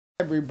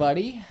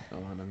Everybody,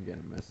 Hold on, I'm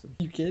getting a message.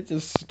 you can't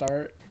just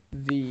start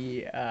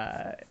the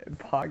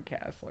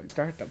podcast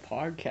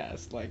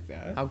like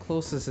that. How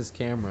close is this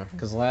camera?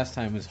 Because last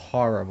time was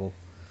horrible.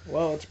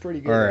 Well, it's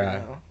pretty good Or, right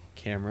now.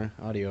 Camera,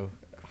 audio,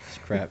 it's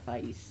crap.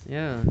 Nice.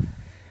 Yeah.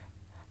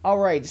 All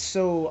right,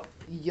 so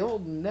you'll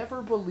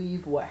never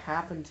believe what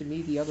happened to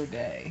me the other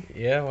day.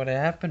 Yeah, what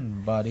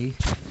happened, buddy?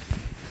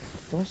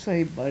 Don't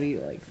say buddy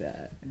like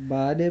that.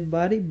 Buddy,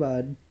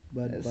 bud.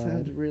 That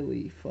sounds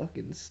really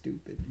fucking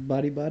stupid.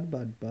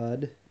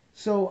 Bud.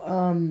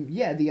 So,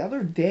 yeah, the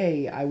other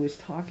day I was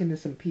talking to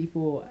some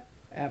people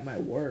at my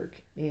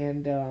work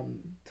and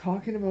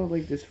talking about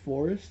like this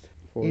forest.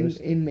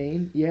 Forest? In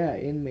Maine. Yeah,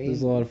 in Maine.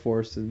 There's a lot of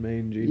forests in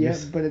Maine,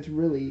 genius. Yeah, but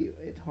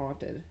it's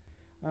haunted.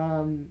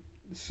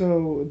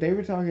 So they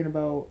were talking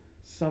about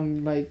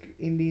some like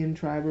Indian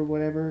tribe or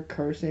whatever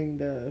cursing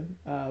the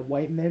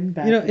white men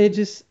back. You know, it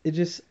just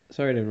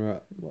sorry to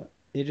interrupt. What?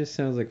 It just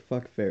sounds like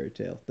fuck fairy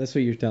tale. That's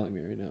what you're telling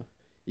me right now.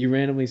 You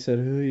randomly said,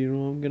 "Oh, you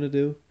know what I'm gonna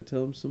do?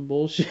 Tell him some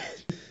bullshit.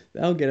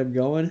 That'll get him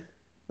going."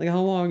 Like,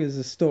 how long is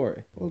this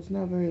story? Well, it's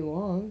not very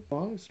long.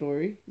 Long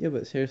story. Yeah,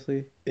 but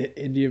seriously,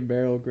 Indian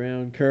burial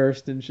ground,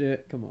 cursed and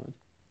shit. Come on.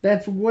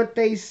 That's what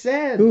they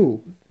said.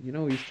 Who? You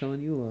know he's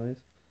telling you lies.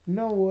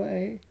 No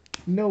way.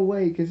 No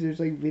way, because there's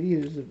like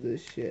videos of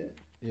this shit.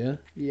 Yeah?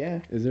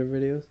 Yeah. Is there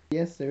videos?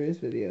 Yes, there is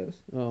videos.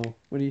 Oh,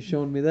 when are you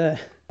showing me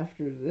that?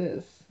 After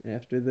this.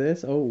 After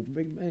this? Oh,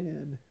 big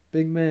man.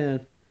 Big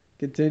man.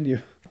 Continue.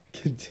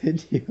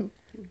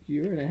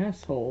 You're an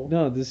asshole.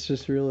 No, this is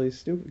just really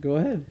stupid. Go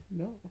ahead.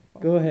 No.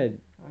 Go ahead.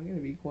 I'm gonna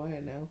be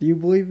quiet now. Do you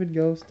believe in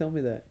ghosts? Tell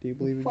me that. Do you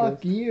believe in Fuck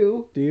ghosts?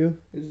 you. Do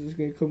you? Is this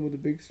gonna come with a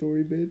big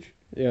story, bitch?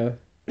 Yeah.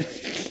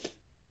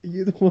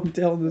 You're the one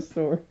telling the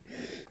story.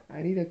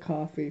 I need a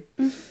coffee.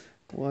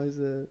 Why is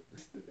that?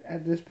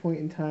 At this point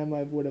in time,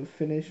 I would have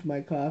finished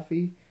my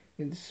coffee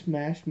and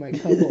smashed my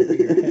cup over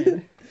your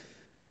head.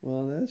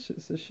 Well, that's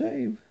just a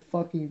shame.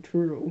 Fucking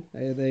true.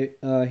 Hey,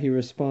 he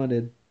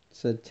responded,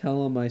 said,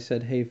 "Tell him I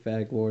said, hey,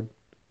 fag lord."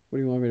 What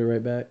do you want me to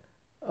write back?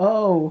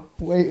 Oh,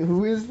 wait,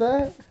 who is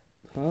that?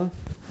 Huh?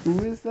 Who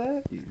is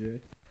that?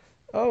 DJ.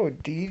 Oh,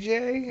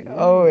 DJ? Yeah.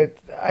 Oh,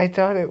 I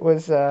thought it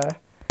was,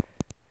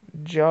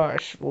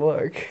 Josh.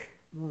 Look.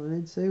 Well, I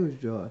didn't say it was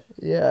Josh.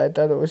 Yeah, I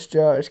thought it was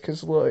Josh,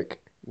 because look.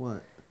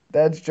 What?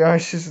 That's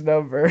Josh's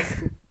number.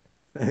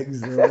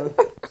 Fagzilla.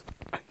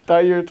 I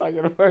thought you were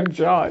talking about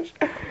Josh.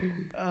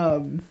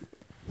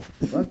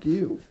 Fuck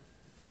you.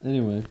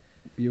 Anyway,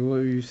 what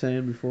were you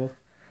saying before?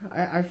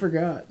 I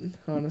forgot,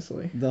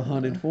 honestly. The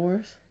haunted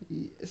forest?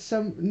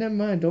 Never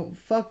mind, don't,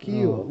 fuck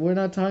you. Oh. We're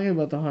not talking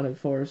about the haunted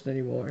forest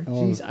anymore. Oh.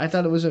 Jeez, I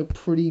thought it was a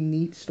pretty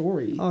neat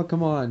story. Oh,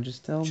 come on,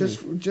 just tell me.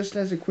 Just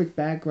as a quick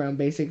background,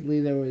 basically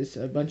there was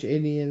a bunch of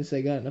Indians,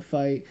 they got in a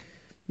fight,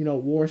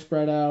 war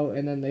spread out,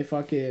 and then they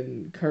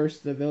fucking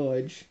cursed the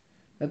village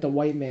that the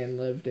white man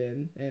lived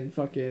in, and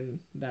fucking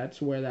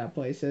that's where that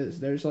place is.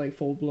 There's like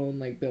full-blown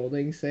like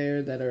buildings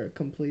there that are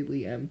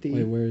completely empty.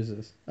 Wait, where is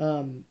this?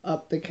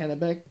 Up the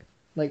Kennebec,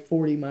 like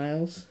 40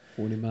 miles.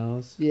 40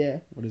 miles?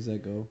 Yeah. Where does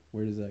that go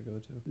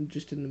to?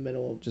 Just in the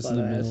middle of Just in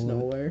the middle of it?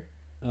 nowhere.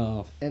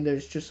 Oh. And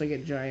there's just like a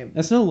giant...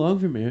 That's not long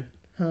from here.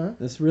 Huh?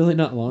 That's really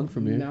not long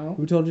from here. No.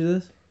 Who told you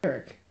this?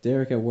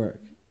 Derek at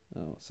work.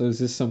 Oh, so is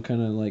this some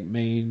kind of like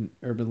Maine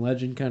urban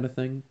legend kind of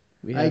thing?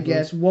 I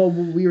guess. Well,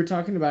 we were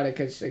talking about it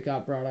because it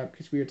got brought up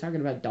because we were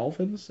talking about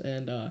dolphins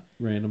and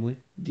randomly.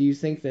 Do you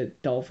think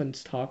that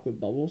dolphins talk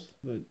with bubbles?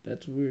 But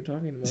that's what we were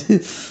talking about.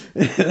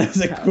 That's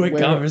a quick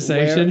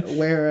conversation.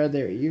 Where are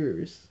their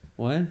ears?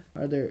 What?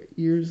 Are their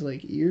ears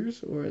like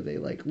ears or are they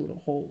like little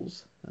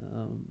holes? I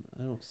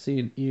don't see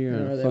an ear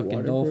on a fucking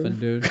waterproof? dolphin,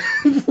 dude.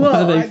 Well,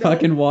 Are they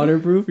fucking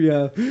waterproof?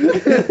 Yeah.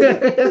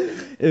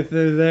 If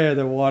they're there,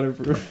 they're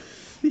waterproof.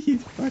 You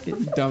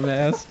fucking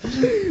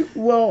dumbass.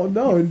 Well,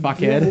 no.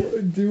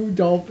 Fuckhead. Do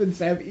dolphins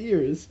have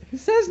ears?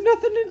 This has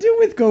nothing to do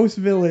with Ghost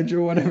Village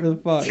or whatever the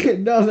fuck.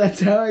 No, that's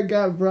how it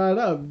got brought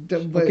up.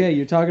 But okay,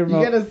 you're talking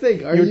about... You gotta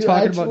think. Are you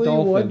talking actually about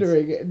dolphins.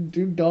 wondering,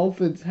 do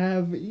dolphins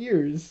have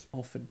ears?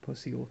 Dolphin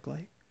pussy look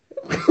like?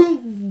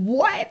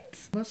 What?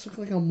 Must look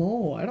like a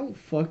mole. I don't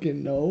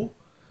fucking know.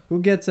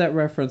 Who gets that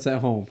reference at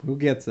home? Who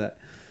gets that?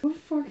 What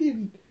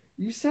fucking...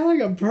 You sound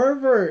like a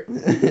pervert.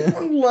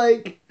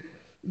 Like...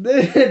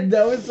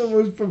 That was the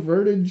most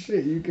perverted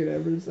shit you could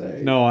ever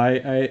say. No,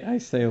 I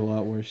say a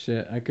lot worse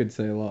shit. I could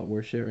say a lot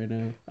worse shit right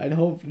now. I'd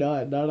hope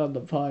not. Not on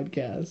the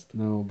podcast.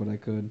 No, but I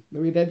could.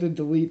 We'd have to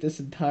delete this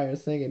entire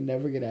thing and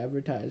never get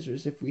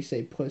advertisers if we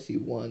say pussy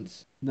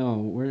once. No,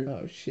 we're...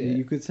 Oh, shit.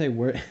 You could say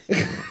worse...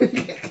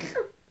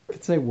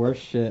 could say worse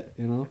shit,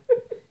 you know?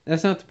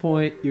 That's not the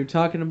point. You're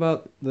talking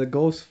about the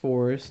ghost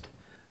forest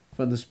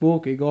from the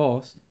spooky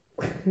ghost.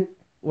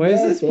 Where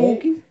is the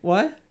spooky?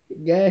 What?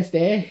 Guess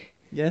that.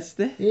 Yes,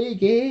 there. Hey,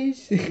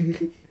 guys.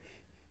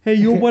 Hey,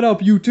 yo, what up,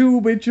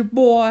 YouTube? It's your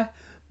boy,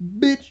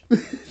 bitch.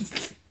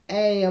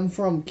 Hey, I'm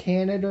from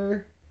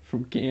Canada.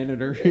 From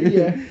Canada.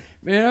 Yeah.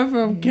 Man, I'm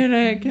from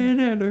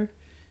Canada.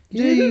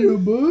 Canada,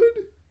 bud.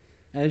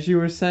 As you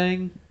were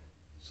saying.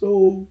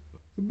 So,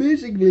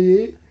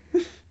 basically,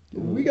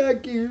 we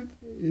got killed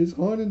It's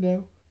haunted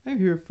now. I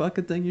hear a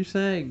fucking thing you're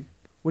saying.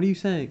 What are you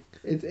saying?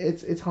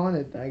 It's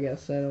haunted, I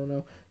guess. I don't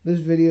know.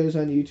 There's videos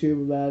on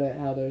YouTube about it,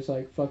 how there's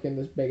like fucking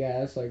this big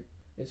ass, like,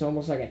 it's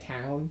almost like a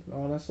town,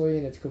 honestly,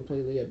 and it's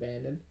completely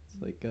abandoned.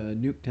 It's like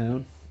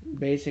Nuketown.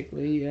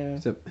 Basically, yeah.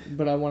 Except,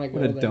 But I want to go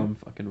what a there. dumb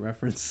fucking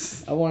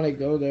reference. I want to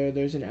go there.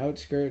 There's an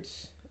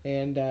outskirts,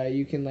 and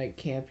you can like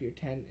camp your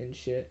tent and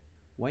shit.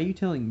 Why are you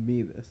telling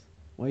me this?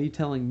 Why are you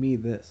telling me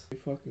this?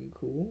 Pretty fucking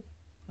cool.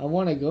 I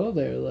want to go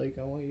there. Like,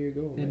 I want you to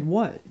go. And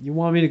what? You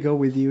want me to go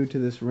with you to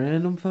this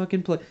random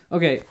fucking place?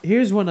 Okay,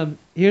 here's what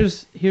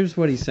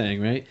he's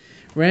saying, right?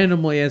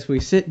 Randomly, as we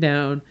sit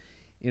down,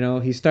 you know,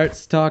 he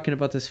starts talking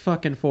about this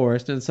fucking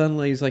forest, and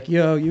suddenly he's like,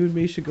 "Yo, you and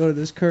me should go to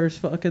this cursed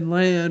fucking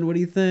land. What do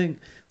you think?"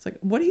 It's like,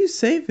 what are you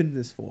saving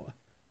this for?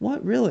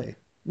 What, really?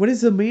 What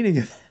is the meaning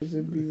of that?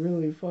 It'd be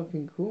really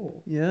fucking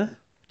cool. Yeah?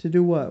 To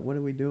do what? What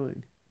are we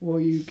doing? Well,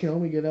 you can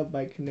only get up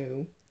by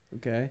canoe.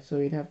 Okay. So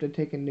you'd have to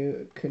take a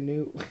nunu.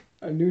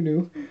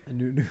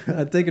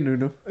 I'd take a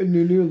nunu. A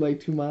nunu, like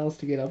 2 miles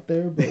to get up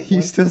there. But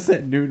You still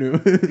said nunu.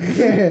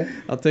 Yeah.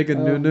 I'll take a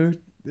nunu.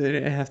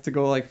 It has to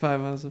go like 5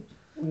 miles.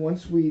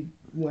 Once we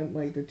went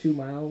like the 2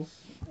 miles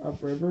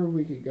upriver,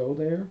 we could go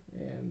there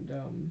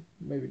and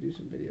maybe do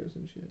some videos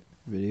and shit.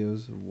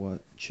 Videos of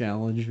what?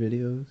 Challenge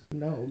videos?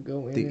 No,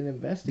 go in and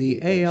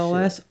investigate. The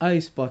ALS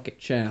Ice Bucket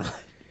Challenge.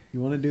 You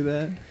want to do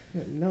that?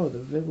 No, the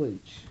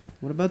village.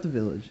 What about the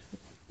village?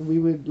 We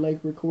would like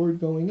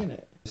record going in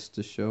it. Just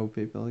to show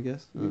people, I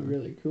guess. It'd be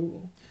really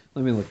cool.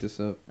 Let me look this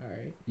up. All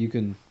right. You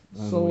can. I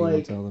don't So, know what you want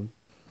like- to tell them.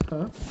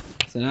 Huh?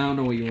 So now I don't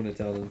know what you want to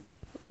tell them.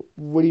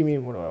 What do you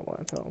mean? What do I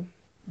want to tell them?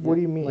 What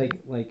do you mean?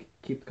 Like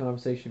keep the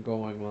conversation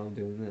going while I'm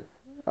doing that.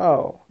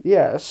 Oh,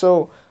 yeah.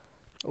 So,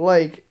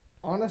 like,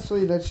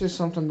 honestly, that's just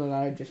something that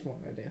I just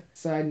want to do.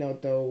 Side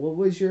note, though, what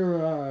was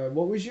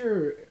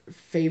your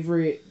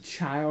favorite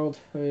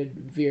childhood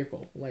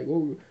vehicle? Like,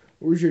 what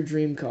was your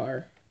dream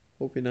car?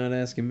 Hope you're not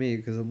asking me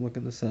because I'm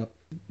looking this up.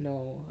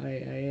 No, I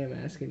am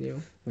asking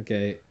you.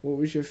 Okay, What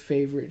was your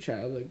favorite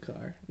childhood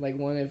car? Like,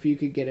 one, if you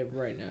could get it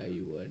right now,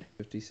 you would.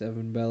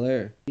 57 Bel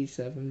Air.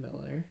 57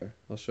 Bel Air.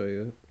 I'll show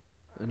you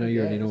it. I know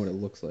you already know guess. what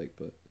it looks like,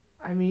 but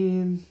I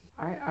mean,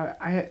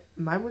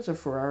 mine was a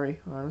Ferrari,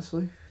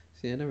 honestly.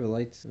 see, I never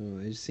liked. Oh,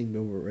 they just seemed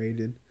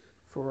overrated.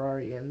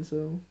 Ferrari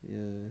Enzo.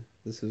 Yeah,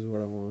 this is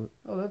what I want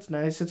Oh, that's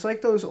nice. It's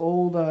like those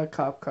old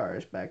cop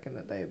cars back in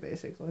the day,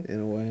 basically. in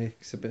a way,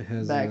 except it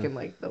has Back in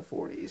like the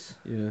 40s,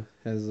 yeah,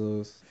 has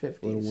those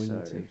 50s. little wing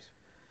Sorry. tips.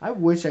 I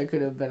wish I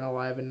could have been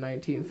alive in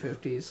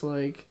 1950s.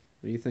 Like,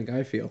 What do you think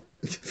I feel?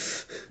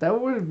 that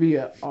would be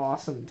an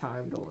awesome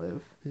time to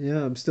live.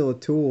 Yeah, I'm still a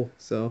tool,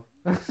 so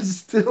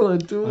Still a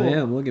tool. I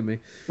am. Look at me.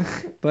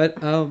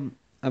 But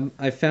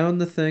I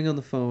found the thing on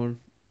the phone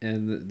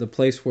and the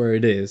place where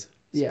it is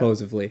Yeah.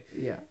 supposedly,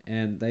 Yeah.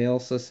 and they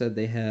also said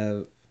they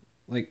have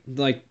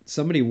like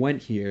somebody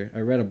went here. I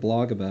read a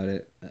blog about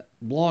it.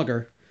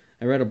 Blogger.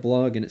 I read a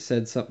blog and it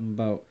said something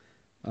about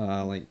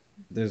like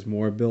there's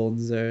more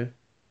buildings there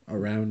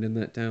around in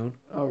that town.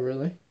 Oh,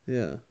 really?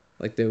 Yeah,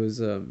 like there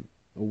was a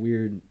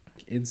weird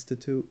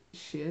institute.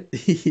 Shit.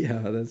 Yeah,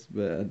 that's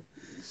bad.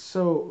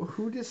 So,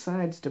 who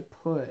decides to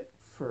put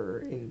for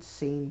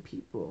insane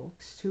people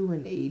next to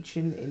an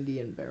ancient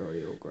Indian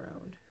burial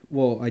ground?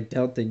 Well, I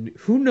doubt they.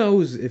 Who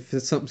knows if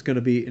something's gonna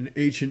be an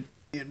ancient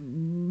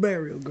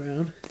burial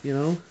ground? You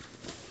know,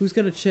 who's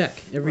gonna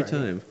check every Right.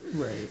 time?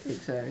 Right,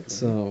 exactly.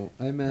 So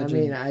I I imagine.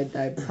 mean,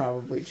 I'd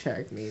probably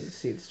check me to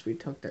see if we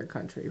took their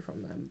country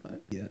from them,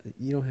 but... Yeah,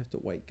 you don't have to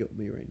white guilt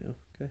me right now,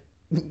 okay?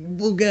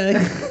 Little guy.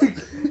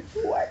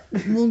 What?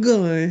 Little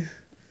guy.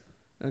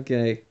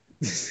 Okay.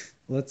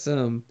 Let's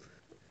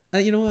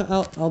you know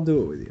what? I'll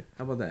do it with you.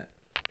 How about that?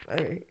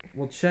 Alright,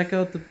 Well, check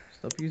out the.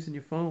 Stop using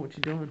your phone. What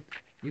you doing?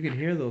 You can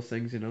hear those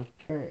things, you know.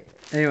 alright.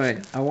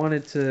 Anyway, I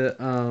wanted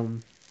to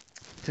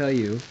tell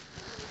you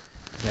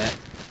that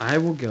I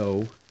will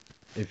go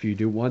if you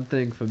do one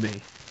thing for me.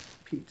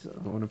 Pizza.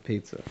 I want a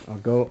pizza.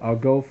 I'll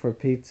go for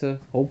pizza.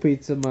 Whole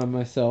pizza by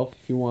myself.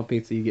 If you want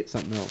pizza, you get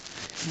something else.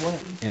 When?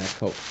 And a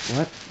Coke.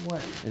 What?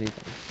 When?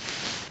 Anything.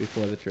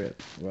 Before the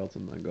trip, or else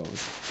I'm not going.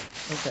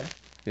 Okay.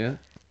 Yeah?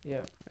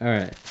 Yeah.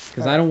 Alright.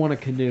 Because I don't want a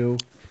canoe.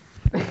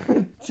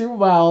 2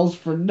 miles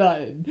for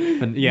nothing.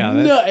 But yeah,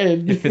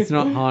 nothing. if it's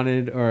not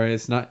haunted or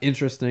it's not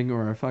interesting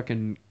or our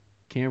fucking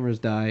cameras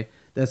die,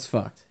 that's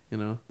fucked, you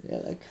know? Yeah,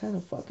 that kind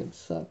of fucking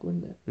suck,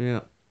 wouldn't it?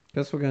 Yeah.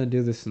 Guess we're gonna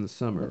do this in the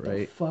summer, What the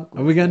right? fuck Are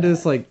we was gonna do that?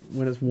 this like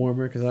when it's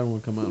warmer? Because I don't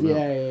want to come out now.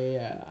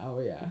 Yeah. Oh,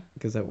 yeah.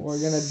 Because that would We're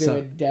gonna do suck.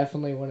 it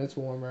definitely when it's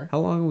warmer. How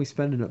long are we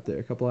spending up there?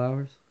 A couple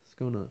hours? What's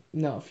going on?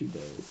 No, a few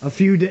days. A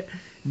few days.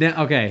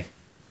 Now,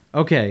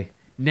 okay.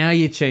 Now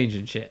you're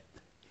changing shit.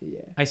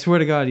 Yeah. I swear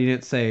to God, you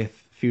didn't say a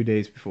few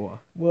days before.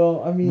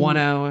 Well, I mean... 1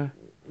 hour,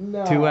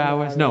 No, 2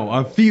 hours? No,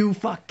 a few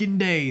fucking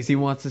days. He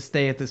wants to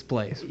stay at this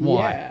place.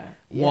 Why?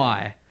 Yeah.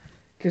 Why?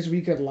 Because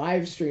we could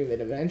live stream it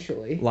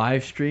eventually.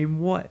 Live stream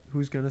what?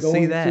 Who's gonna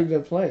Going see that? through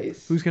the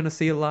place. Who's gonna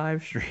see a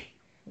live stream?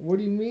 What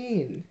do you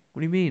mean?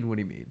 What do you mean? What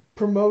do you mean?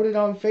 Promote it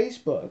on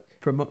Facebook.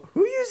 Promote?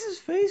 Who uses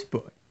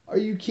Facebook? Are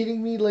you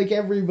kidding me? Like,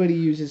 everybody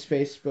uses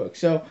Facebook.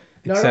 So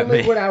Not Except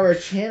only me. would our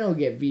channel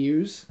get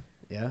views,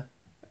 Yeah.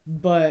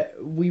 but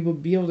we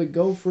would be able to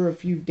go for a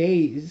few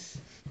days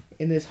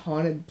in this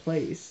haunted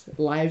place,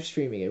 live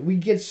streaming it.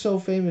 We'd get so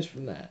famous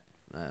from that.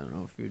 I don't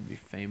know if you'd be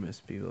famous.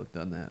 People have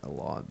done that a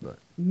lot, but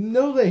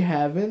No, they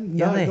haven't.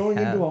 Yeah, Not they going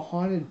into have. a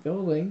haunted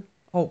building.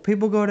 oh,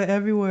 people go to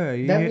everywhere.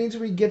 That means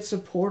we get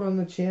support on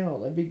the channel.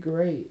 That'd be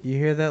great. You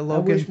hear that wish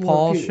Logan more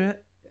Paul people-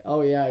 shit?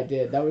 Oh yeah, I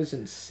did. That was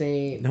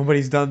insane.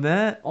 Nobody's done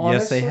that.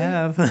 Yes, they Honestly?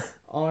 have.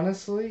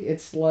 Honestly,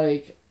 it's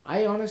like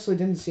I honestly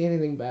didn't see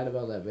anything bad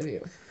about that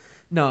video.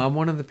 No, I'm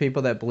one of the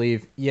people that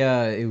believe.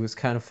 Yeah, it was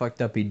kind of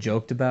fucked up. He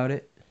joked about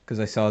it because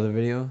I saw the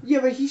video.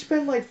 Yeah, but he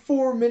spent like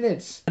 4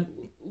 minutes,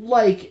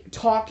 like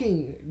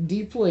talking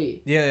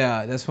deeply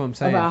Yeah, that's what I'm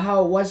saying. about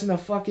how it wasn't a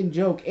fucking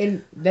joke,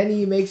 and then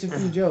he makes a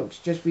few jokes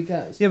just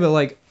because. Yeah, but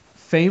like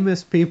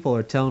famous people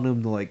are telling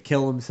him to like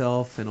kill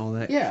himself and all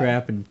that Yeah.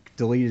 crap and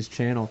delete his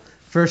channel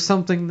for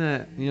something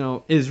that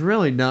is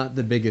really not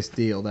the biggest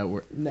deal.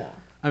 No.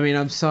 I mean,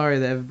 I'm sorry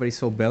that everybody's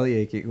so belly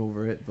aching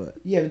over it, but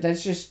Yeah, but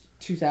that's just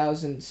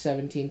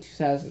 2017,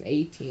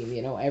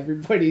 2018.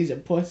 Everybody's a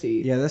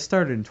pussy. yeah, that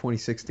started in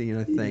 2016,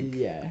 I think.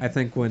 Yeah. I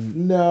think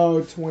when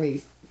No,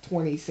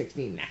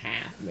 2016 and a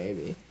half,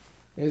 maybe.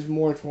 It was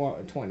more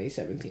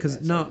 2017.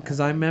 because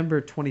I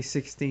remember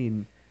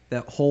 2016,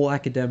 that whole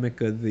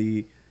academic of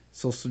the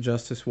social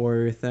justice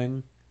warrior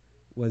thing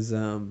was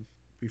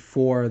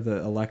before the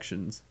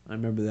elections. I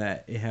remember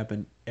that it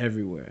happened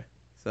everywhere.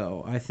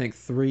 So I think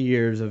 3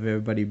 years of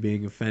everybody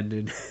being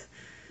offended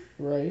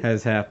Right.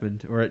 has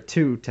happened, or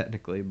 2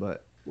 technically,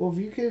 but Well, if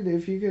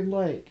you could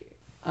like,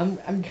 I'm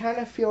kind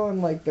of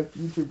feeling like the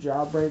future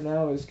job right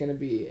now is gonna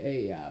be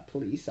a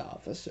police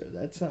officer.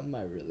 That's something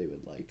I really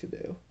would like to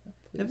do.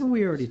 haven't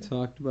we already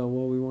talked about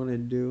what we wanted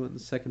to do in the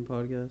second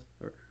podcast,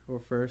 or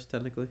first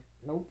technically?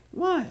 Nope.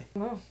 Why?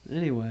 No.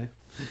 Anyway,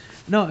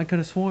 no, I could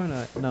have sworn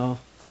no.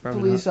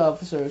 Probably Police not.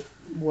 officer is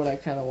what I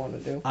kind of want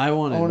to do. I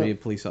wanted I to wanna- be a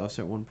police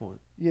officer at one point.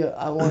 Yeah,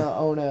 I want to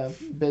own a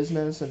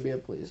business and be a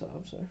police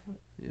officer.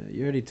 Yeah,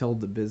 you already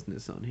told the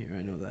business on here.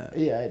 I know that.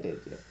 Yeah, I did.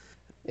 Yeah.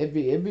 It'd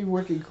be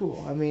working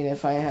cool. I mean,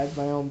 if I had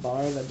my own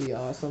bar, that'd be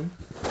awesome.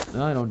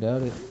 No, I don't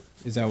doubt it.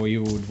 Is that what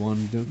you would want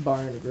to do?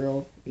 Bar and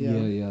grill.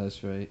 Yeah,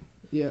 that's right.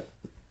 Yeah.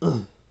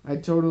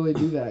 I'd totally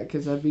do that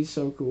because that'd be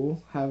so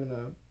cool having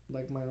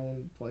my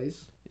own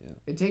place. Yeah.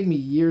 It'd take me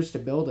years to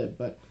build it,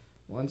 but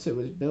once it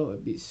was built,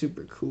 it'd be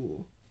super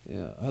cool.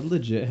 Yeah, I'd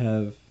legit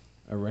have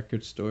a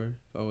record store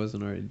if I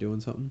wasn't already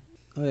doing something.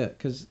 Oh yeah,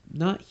 because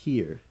not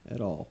here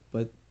at all,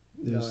 but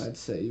No, there's I'd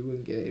say you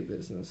wouldn't get any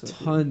business.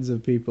 tons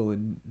of people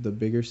in the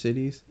bigger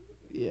cities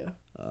Yeah.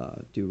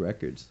 do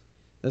records.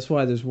 That's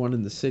why there's one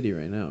in the city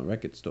right now, a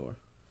record store.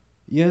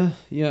 Yeah,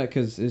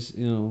 because it's,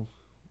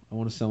 I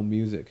want to sell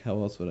music.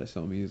 How else would I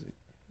sell music?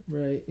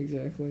 Right,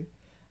 exactly.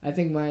 I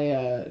think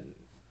my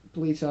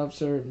police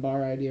officer and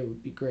bar idea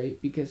would be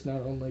great because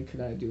not only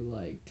could I do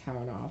like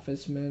town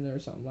officeman or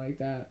something like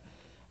that,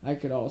 I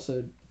could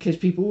also, because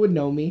people would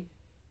know me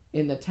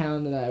in the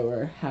town that I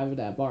were having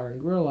that bar and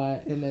grill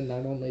at, and then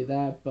not only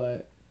that,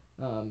 but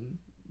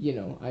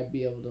I'd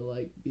be able to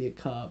like be a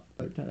cop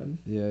all the time,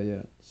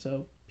 Yeah.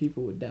 so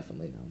people would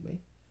definitely know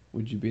me.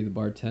 Would you be the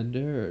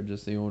bartender or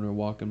just the owner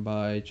walking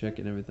by,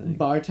 checking everything?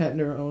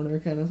 Bartender owner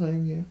kind of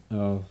thing, yeah.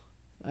 Oh,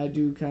 I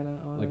do kind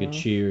of on like a and off.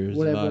 Cheers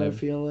Whatever I vibe.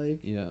 feel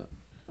like. Yeah.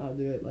 I'll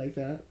do it like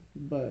that.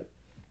 But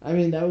I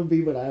mean, that would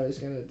be what I was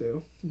gonna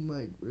do.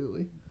 Like,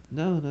 really.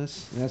 No,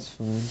 that's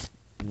fine.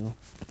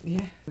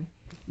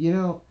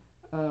 Yeah.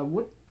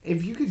 What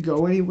if you could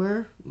go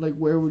anywhere? Like,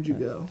 where would you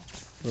go?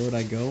 Where would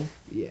I go?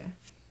 Yeah.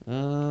 I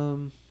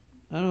don't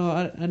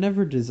know. I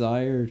never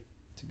desired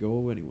to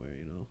go anywhere.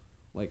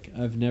 Like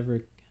I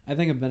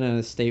think I've been out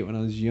of state when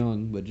I was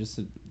young, but just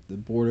at the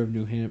border of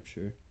New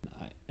Hampshire.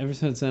 Ever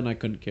since then, I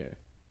couldn't care.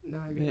 No,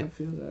 I Yeah.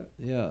 feel that.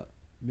 Yeah,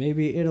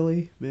 maybe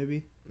Italy,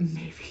 maybe.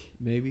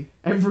 Maybe.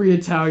 Every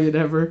Italian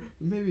ever.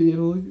 Maybe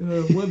Italy.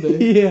 One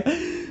day. Yeah.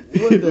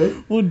 One day.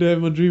 One day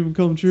my dream will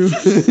come true.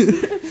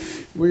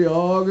 We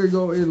all gonna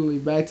go Italy,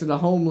 back to the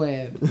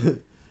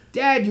homeland.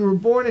 Dad, you were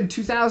born in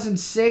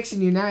 2006 in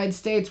the United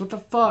States. What the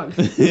fuck?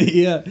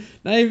 Yeah,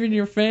 not even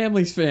your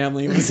family's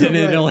family was in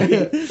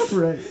Italy.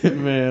 Right.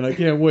 Man, I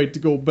can't wait to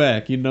go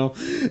back.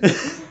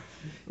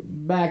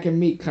 Back and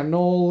meet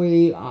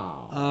cannoli.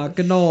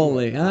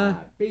 Cannoli,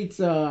 huh?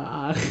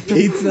 Pizza.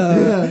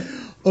 Pizza.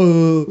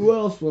 Who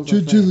else was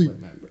a family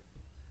member?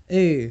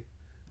 Hey,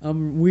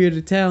 I'm a weird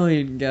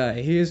Italian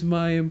guy. Here's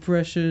my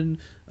impression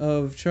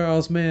of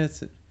Charles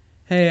Manson.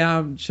 Hey,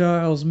 I'm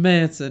Charles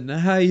Manson.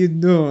 How you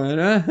doing,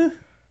 huh?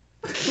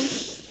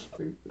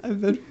 I've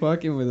been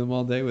fucking with him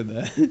all day with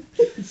that.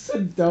 It's the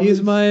dumbest-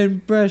 Here's my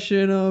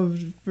impression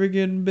of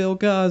friggin' Bill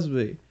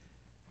Cosby.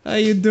 How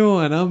you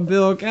doing? I'm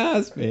Bill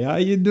Cosby. How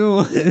you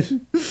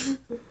doing?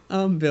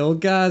 I'm Bill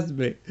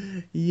Cosby.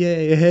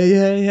 Yay,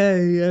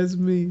 hey, that's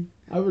me.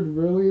 I would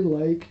really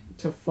like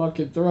to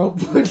fucking throw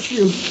punch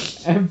you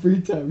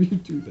every time you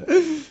do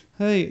that.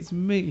 Hey, it's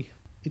me.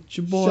 It's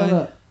your boy. Shut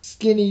up.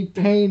 Skinny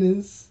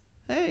penis.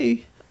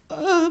 Hey,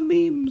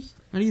 Memes.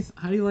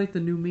 How do you like the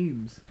new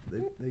memes?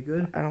 They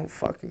good? I don't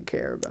fucking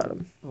care about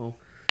them. Oh.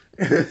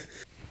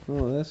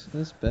 Oh,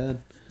 that's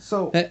bad.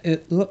 So,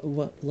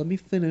 Let me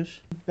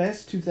finish.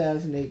 best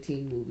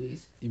 2018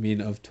 movies. You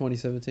mean of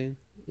 2017?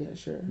 Yeah,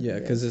 sure. Yeah,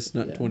 because it's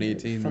not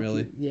 2018 fuck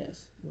really. you.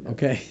 Yes. Whatever.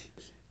 Okay.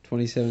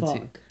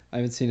 2017. Fuck. I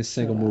haven't seen a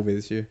single Shut up. movie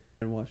this year.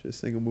 I didn't watch a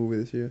single movie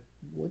this year.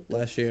 What the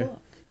Last year.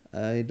 fuck?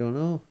 I don't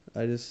know.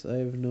 I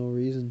have no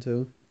reason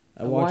to.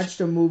 I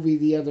watched a movie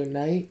the other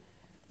night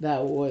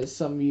that was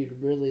something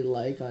you'd really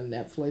like on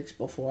Netflix,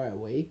 Before I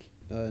Wake.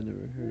 I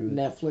never heard of it.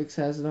 Netflix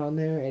has it on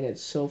there, and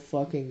it's so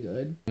fucking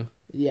good. Yeah.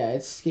 Yeah,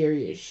 it's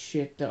scary as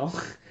shit, though.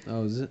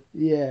 Oh, is it?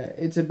 Yeah,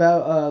 it's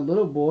about a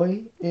little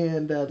boy,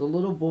 and the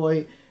little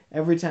boy,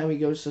 every time he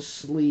goes to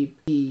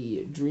sleep,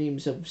 he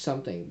dreams of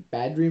something.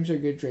 Bad dreams or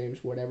good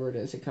dreams, whatever it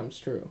is, it comes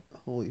true.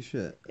 Holy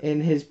shit.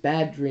 And his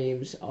bad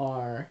dreams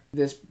are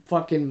this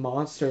fucking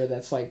monster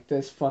that's like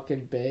this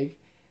fucking big.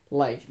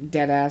 Like,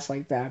 dead ass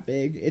like that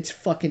big. It's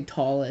fucking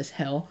tall as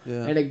hell.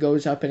 Yeah. And it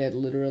goes up and it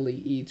literally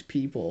eats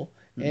people.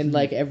 And,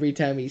 like, every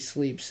time he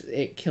sleeps,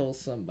 it kills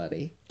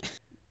somebody.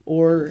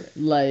 Or,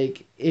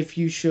 like, if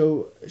you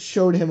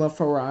showed him a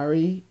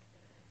Ferrari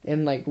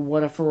and, like,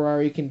 what a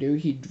Ferrari can do,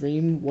 he'd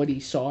dream what he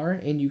saw,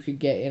 and you could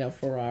get in a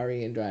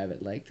Ferrari and drive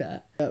it like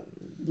that.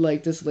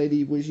 Like, this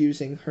lady was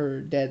using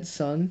her dead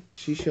son.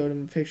 She showed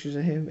him pictures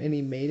of him, and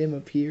he made him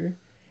appear.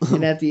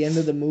 And at the end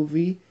of the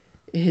movie,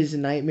 his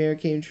nightmare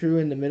came true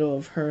in the middle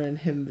of her and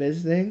him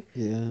visiting.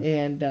 Yeah.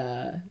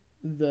 And,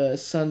 the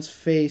son's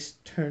face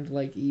turned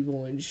like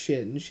evil and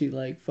shit, and she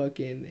like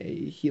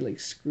he like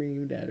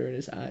screamed at her, and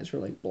his eyes were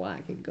like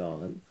black and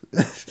gone.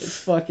 It's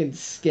fucking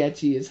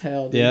sketchy as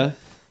hell, dude. Yeah.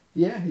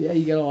 Yeah,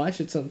 you gotta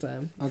watch it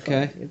sometime.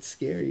 Okay. Fuck, it's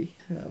scary.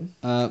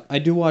 I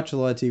do watch a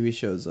lot of TV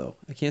shows though.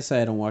 I can't say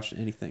I don't watch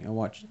anything. I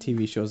watch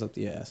TV shows up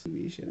the ass.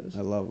 TV shows.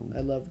 I love them. I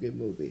love good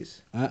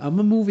movies. I'm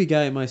a movie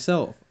guy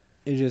myself.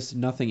 It just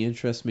nothing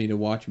interests me to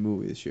watch a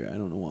movie this year. I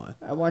don't know why.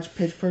 I watched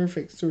Pitch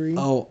Perfect 3.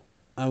 Oh,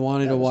 I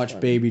wanted That to was watch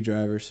funny. Baby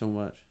Driver so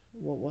much.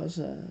 What was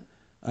that?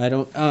 I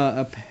don't.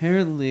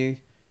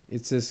 Apparently,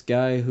 it's this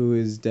guy who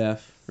is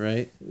deaf,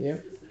 right?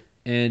 Yep.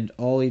 And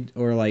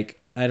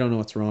I don't know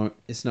what's wrong.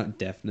 It's not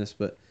deafness,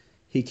 but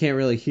he can't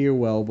really hear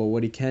well. But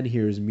what he can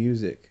hear is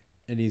music.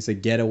 And he's a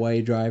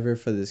getaway driver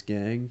for this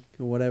gang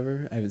or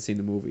whatever. I haven't seen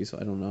the movie, so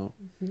I don't know.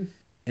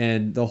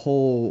 And the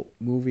whole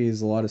movie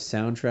is a lot of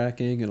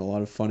soundtracking and a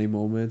lot of funny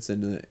moments,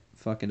 and the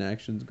fucking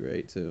action's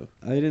great too.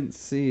 I didn't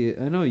see it.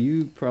 I know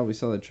you probably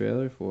saw the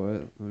trailer for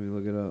it. Let me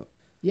look it up.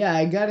 Yeah,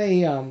 I got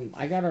a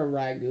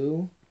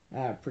Ragu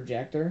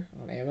projector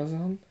on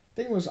Amazon.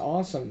 Thing was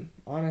awesome,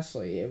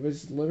 honestly.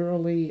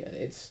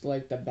 It's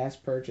like the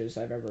best purchase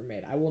I've ever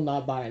made. I will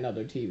not buy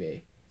another TV.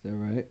 Is that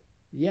right?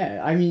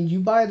 Yeah, I mean,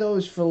 you buy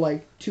those for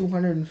like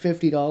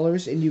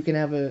 $250 and you can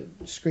have a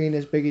screen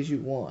as big as you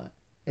want.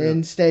 Yeah.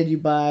 Instead, you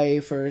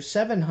buy for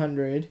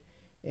 $700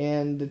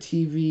 and the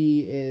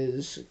TV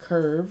is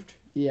curved.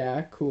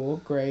 Yeah, cool,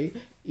 great.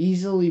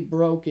 Easily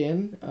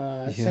broken.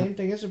 Same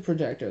thing as a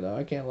projector, though,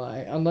 I can't lie.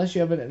 Unless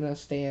you have it in a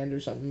stand or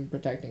something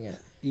protecting it.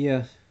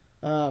 Yeah.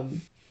 I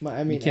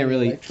mean, You can't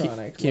really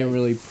electronic. can't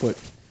really put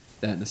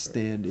that in a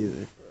stand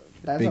either.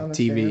 That's Big on a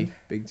TV, stand.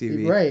 big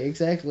TV. Right,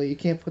 exactly. You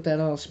can't put that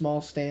on a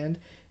small stand.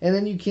 And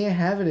then you can't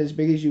have it as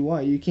big as you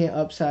want. You can't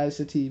upsize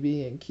the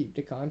TV and keep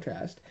the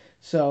contrast.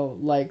 So,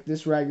 like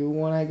this Ragu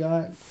one I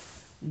got,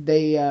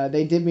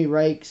 they did me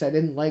right because I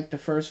didn't like the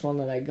first one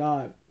that I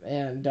got.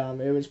 And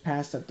it was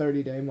past a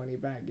 30-day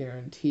money-back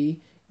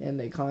guarantee. And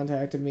they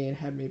contacted me and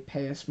had me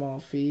pay a small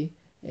fee.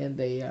 And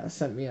they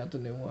sent me out the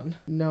new one.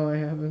 No, I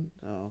haven't.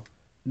 Oh.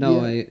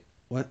 No, Yeah.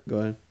 What? Go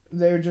ahead.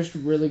 They're just a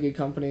really good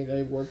company.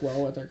 They work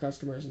well with their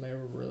customers, and they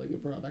have a really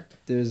good product.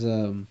 There's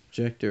a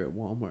projector at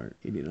Walmart,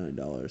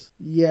 $89.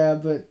 Yeah,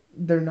 but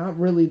they're not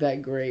really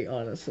that great,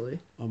 honestly.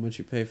 How much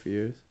you pay for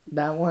yours?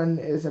 That one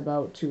is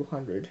about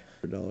 $200,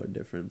 $4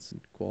 difference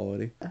in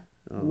quality.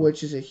 Oh,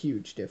 which is a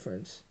huge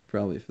difference.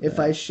 probably for If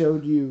that. I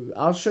showed you,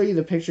 I'll show you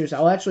the pictures.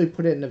 I'll actually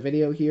put it in the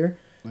video here.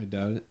 I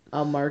doubt it.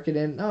 I'll mark it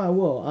in. No, I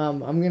will.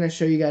 I'm gonna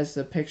show you guys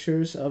the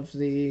pictures of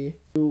the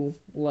two,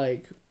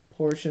 like,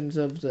 portions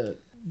of the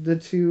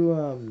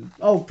two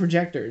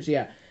projectors.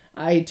 Yeah,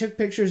 I took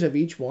pictures of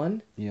each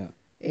one. Yeah.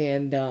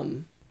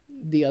 And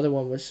the other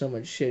one was so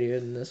much shittier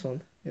than this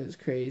one. It was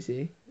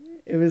crazy.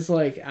 It was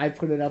like I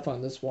put it up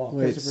on this wall.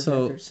 Wait, the so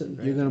projector's sitting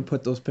right you're gonna there.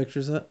 put those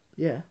pictures up?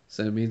 Yeah.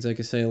 So that means I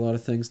can say a lot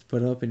of things to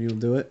put up and you'll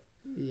do it?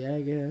 Yeah,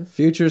 I guess.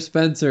 Future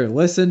Spencer,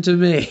 listen to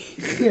me.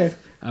 Yeah.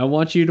 I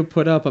want you to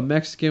put up a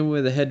Mexican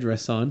with a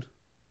headdress on.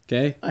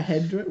 Okay? A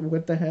headdress?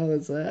 What the hell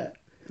is that?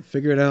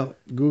 Figure it out.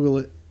 Google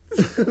it.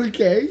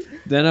 Okay.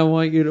 Then I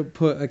want you to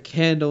put a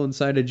candle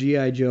inside a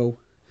G.I. Joe.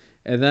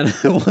 And then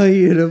I want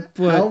you to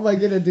put... How am I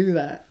gonna do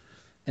that?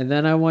 And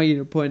then I want you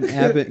to put an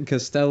Abbott and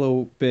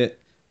Costello bit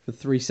for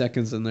 3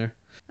 seconds in there.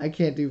 I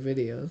can't do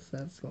videos.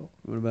 That's all.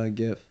 What about a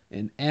GIF?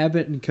 An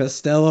Abbott and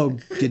Costello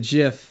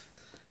GIF.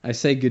 I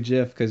say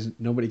GIF because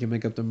nobody can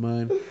make up their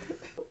mind.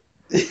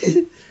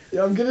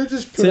 Yeah, I'm gonna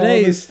just put all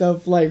this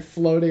stuff like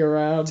floating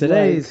around.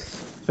 Today's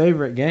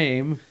favorite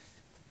game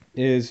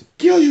is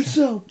Kill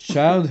yourself.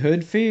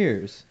 childhood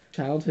fears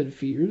Childhood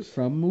fears.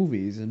 from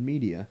movies and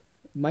media.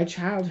 My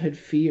childhood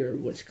fear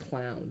was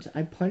clowns.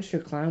 I punched a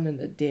clown in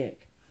the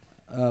dick.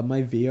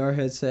 My VR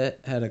headset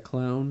had a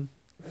clown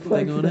Fuck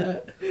thing on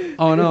it. that.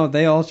 Oh no,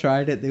 they all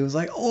tried it. They was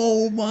like,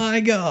 "Oh my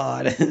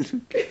god."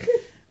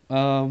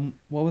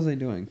 What was I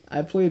doing?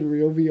 I played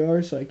real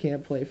VR, so I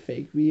can't play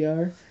fake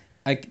VR.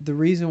 The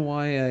reason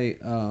why I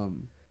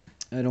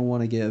don't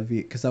want to get a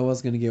V because I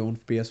was gonna get one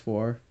for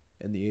PS4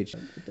 and the H,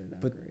 But they're not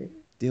but great.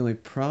 the only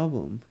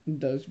problem.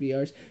 Those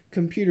VRs.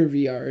 Computer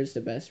VR is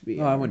the best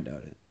VR. Oh, I wouldn't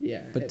doubt it.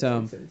 Yeah. But it's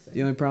insane.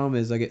 the only problem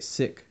is I get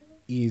sick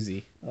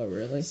easy, Oh,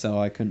 really? so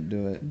I couldn't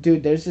do it.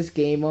 Dude, there's this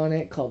game on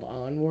it called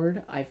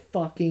Onward. I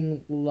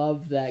fucking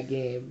love that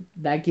game.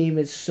 That game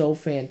is so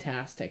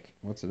fantastic.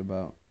 What's it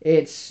about?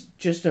 It's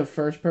just a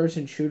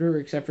first-person shooter,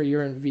 except for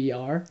you're in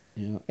VR.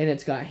 Yeah. And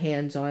it's got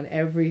hands on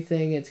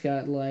everything. It's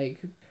got like,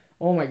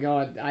 oh my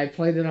god, I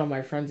played it on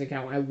my friend's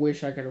account. I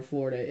wish I could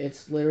afford it.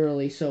 It's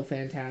literally so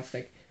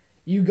fantastic.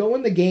 You go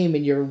in the game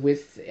and you're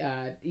with,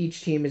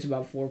 each team is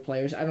about 4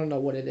 players. I don't know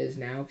what it is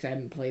now because I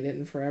haven't played it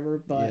in forever,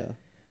 but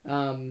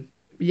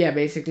yeah,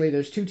 basically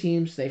there's 2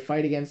 teams. They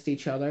fight against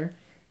each other,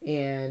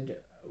 and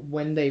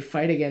when they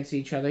fight against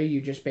each other, you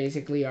just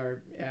basically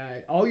are,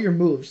 all your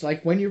moves,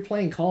 like when you're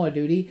playing Call of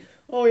Duty.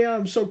 Oh yeah,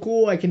 I'm so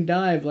cool, I can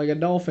dive like a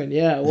dolphin.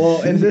 Yeah,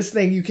 well, in this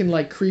thing you can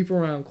like creep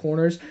around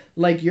corners.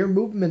 Like your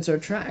movements are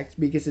tracked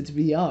because it's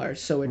VR,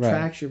 so it Right.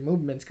 tracks your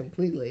movements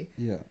completely.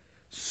 Yeah.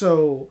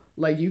 So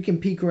like you can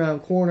peek around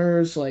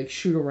corners, like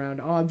shoot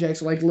around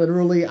objects. Like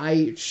literally,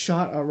 I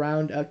shot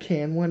around a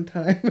can one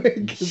time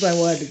because I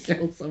wanted to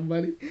kill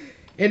somebody,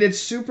 and it's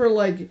super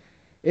like.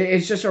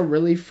 It's just a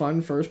really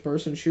fun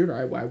first-person shooter.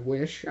 I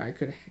wish I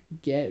could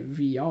get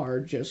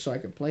VR just so I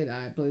could play that.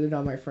 I played it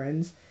on my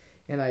friends,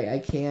 and I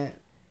can't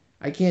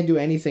do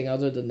anything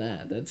other than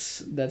that.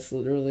 That's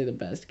literally the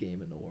best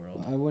game in the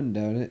world. I wouldn't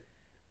doubt it.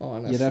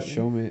 Honestly. You'd have to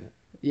show me.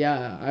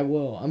 Yeah, I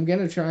will. I'm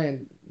gonna try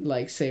and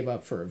like save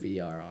up for a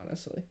VR.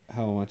 Honestly,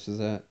 How much is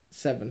that?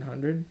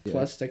 700 Yeah.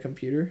 plus the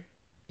computer.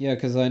 Yeah,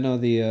 because I know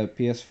the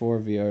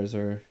PS4 VRs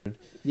are.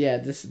 Yeah,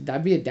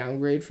 that'd be a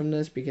downgrade from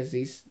this because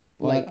these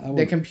Well, like I the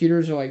wouldn't-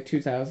 computers are like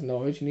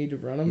 $2,000. You need to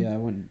run them. Yeah, I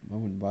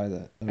wouldn't buy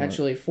that.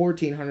 Actually,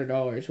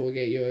 $1,400 will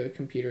get you a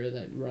computer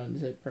that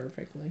runs it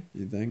perfectly.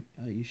 You think?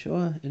 Are you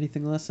sure?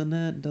 Anything less than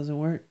that doesn't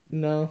work?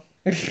 No.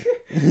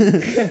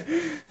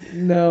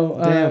 No.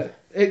 Damn.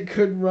 It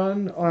could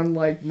run on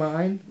like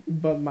mine,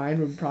 but mine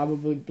would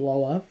probably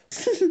blow up.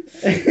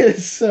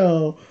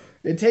 So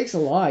it takes a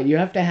lot. You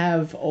have to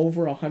have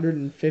over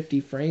 150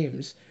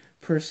 frames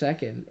per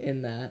second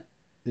in that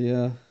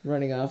Yeah.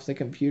 running off the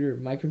computer.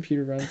 My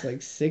computer runs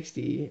like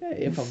 60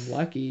 if I'm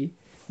lucky.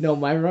 No,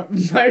 mine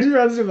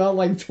runs about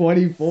like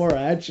 24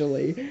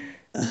 actually.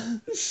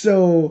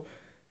 So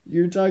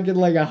you're talking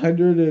like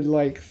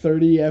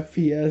 130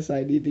 FPS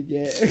I need to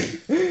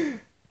get.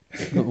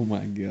 Oh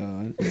my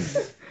god.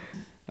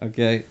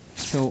 Okay,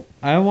 so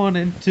I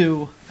wanted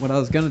to, what I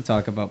was going to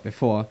talk about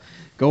before,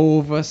 go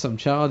over some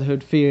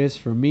childhood fears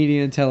for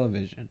media and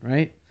television,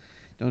 right?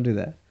 Don't do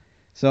that.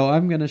 So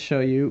I'm going to show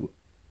you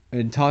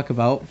and talk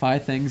about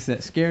 5 things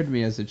that scared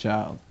me as a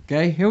child.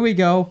 Okay, here we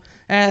go.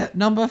 At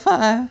number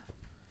 5.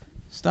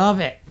 Stop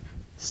it.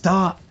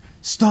 Stop.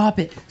 Stop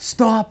it.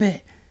 Stop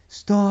it.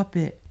 Stop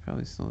it.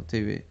 Probably still on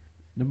TV.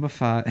 Number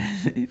 5.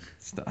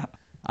 Stop.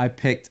 I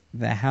picked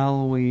the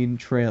Halloween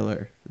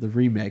trailer, the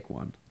remake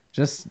one.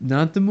 Just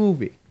not the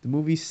movie. The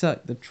movie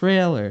sucked. The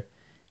trailer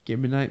gave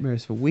me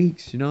nightmares for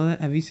weeks. You know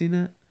that? Have you seen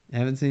that?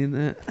 Haven't seen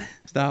that?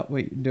 Stop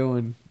what you're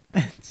doing.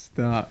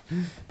 Stop.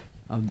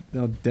 I'll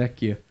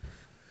deck you.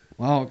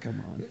 Well,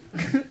 come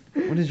on.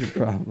 What is your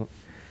problem?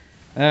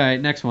 All right,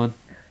 next one.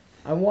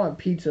 I want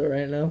pizza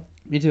right now.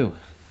 Me too.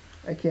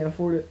 I can't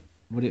afford it.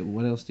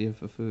 What else do you have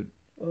for food?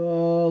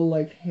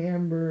 Like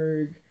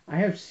hamburg. I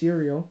have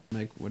cereal,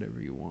 Make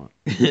whatever you want.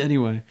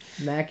 Anyway,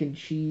 mac and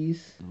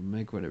cheese. I'll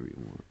make whatever you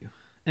want.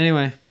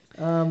 Anyway,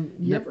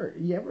 You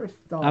ever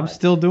thought? I'm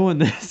still doing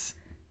this.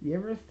 You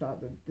ever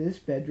thought that this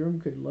bedroom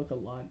could look a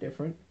lot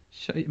different?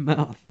 Shut your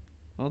mouth.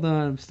 Hold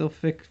on, I'm still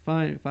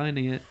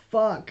finding it.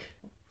 Fuck.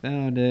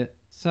 Found it.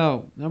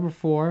 So, number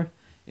 4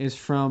 is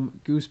from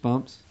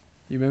Goosebumps.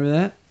 You remember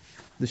that?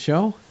 The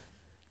show?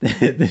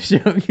 The show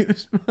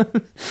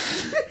Goosebumps.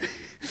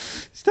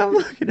 Stop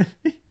looking at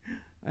me.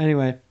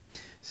 Anyway,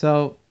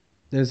 so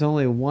there's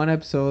only one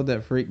episode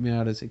that freaked me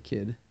out as a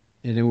kid,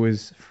 and it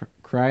was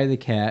Cry the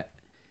Cat,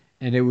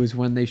 and it was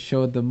when they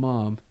showed the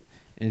mom,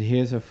 and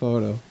here's a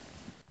photo.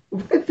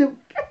 What the?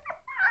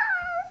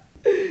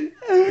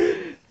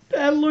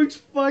 That looks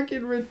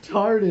fucking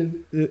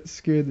retarded. It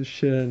scared the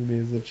shit out of me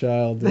as a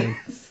child, dude.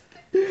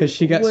 Because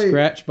she got Wait.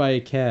 scratched by a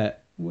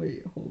cat.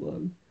 Wait, hold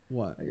on.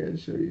 What? I gotta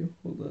show you.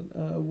 Hold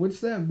on. What's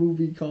that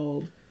movie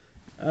called?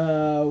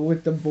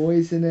 With the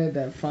boys in it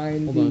that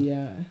find Hold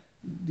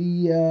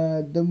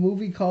the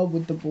movie called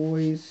With the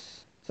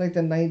Boys. It's like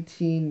the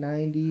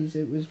 1990s.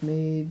 It was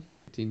made.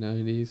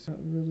 1990s? It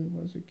really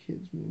was a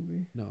kids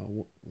movie.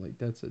 No, like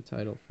that's a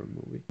title for a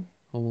movie.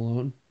 Home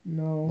Alone? The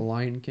No.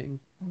 Lion King?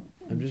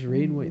 I'm just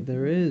reading what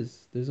there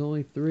is. There's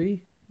only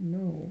 3?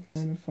 No.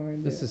 I'm trying to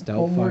find This it. is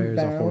Homeward Doubtfire is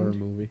a horror Bound.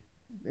 movie.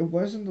 It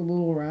wasn't The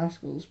Little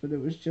Rascals, but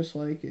it was just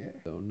like it.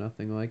 So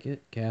nothing like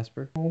it.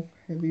 Casper.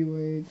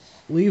 Heavyweights.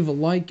 Leave a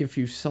like if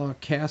you saw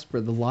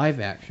Casper, the live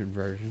action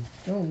version.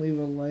 Don't leave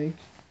a like.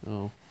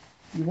 Oh.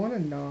 You want to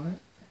not?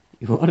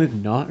 You want to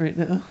not right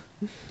now?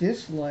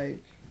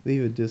 Dislike.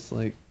 Leave a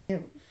dislike.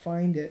 Can't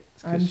find it.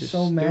 'Cause I'm you're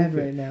so mad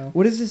stupid. right now.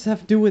 What does this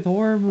have to do with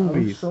horror I'm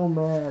movies? so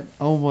mad.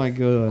 Oh my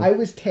god. I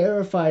was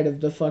terrified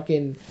of the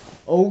fucking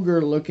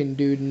ogre-looking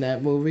dude in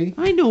that movie.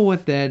 I know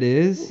what that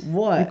is.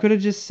 What? You could have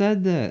just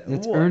said that.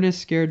 It's What? Ernest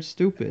Scared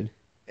Stupid.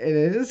 It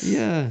is?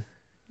 Yeah.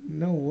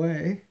 No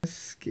way.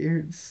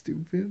 Scared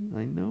stupid?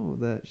 I know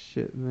that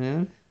shit,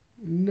 man.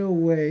 No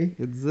way.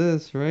 It's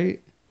this,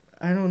 right?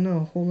 I don't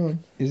know. Hold on.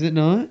 Is it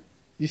not?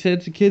 You said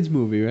it's a kid's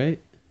movie, right?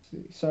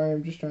 Sorry,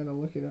 I'm just trying to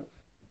look it up.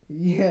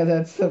 Yeah,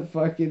 that's the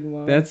fucking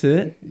one. That's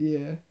it?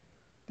 Yeah.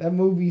 That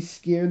movie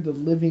scared the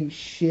living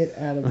shit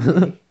out of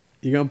me.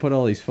 You're gonna put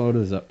all these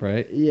photos up,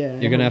 right? Yeah.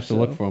 You're gonna have to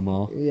look for them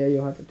all. Yeah,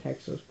 you'll have to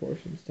text those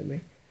portions to me.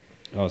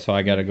 Oh, so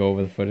I gotta go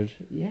over the footage?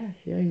 Yeah,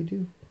 you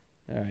do.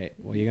 Alright,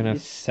 well you're gonna have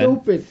You to send...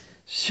 stupid.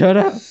 Shut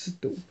up!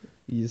 Stupid.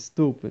 You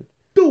stupid.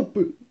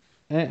 Stupid.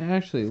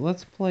 Actually,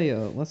 let's play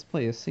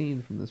a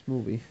scene from this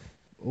movie.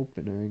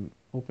 Opening.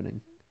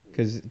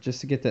 Because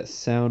just to get that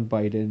sound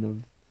bite in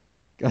of...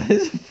 God,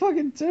 it's a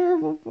fucking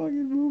terrible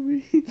fucking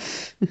movie.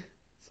 It's a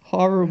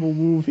horrible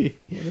movie.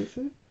 What is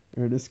it?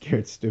 Ernest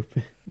Scared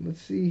Stupid.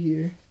 Let's see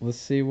here. Let's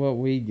see what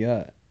we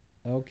got.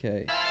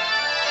 Okay.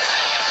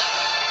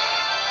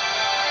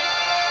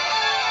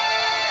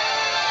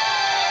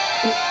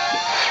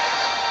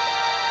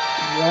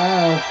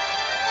 Wow.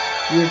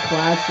 Your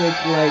classic,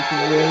 like,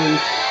 really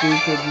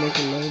stupid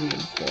Nickelodeon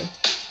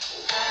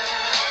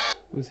stuff.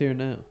 Who's here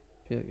now?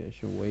 I feel like I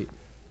should wait.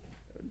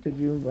 Did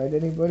you invite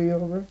anybody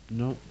over?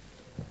 Nope.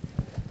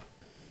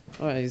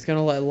 Alright, he's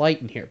gonna let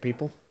light in here,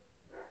 people.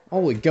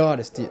 Holy God,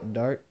 it's getting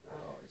dark.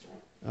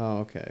 Oh,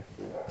 okay.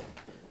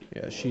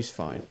 Yeah, she's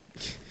fine.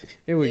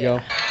 Here we go.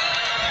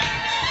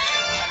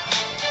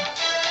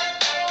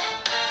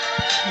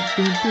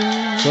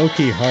 Low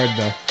key hard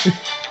though.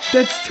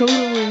 That's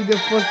totally the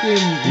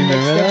fucking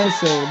remember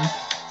next that? episode.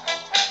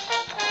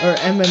 Or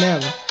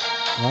Eminem.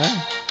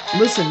 What?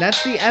 Listen,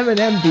 that's the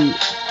Eminem beat.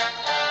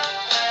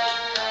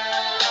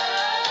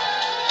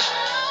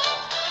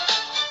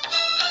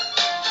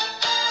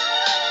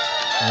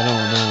 I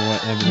don't know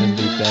what Eminem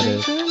beat that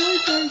is.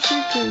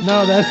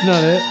 No, that's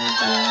not it.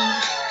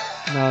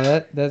 No,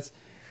 that's.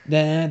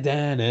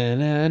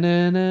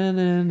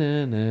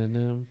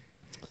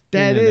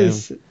 That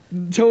is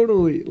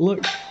totally.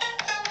 Look.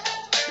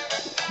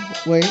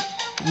 Wait,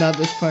 not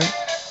this part.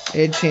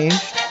 It changed.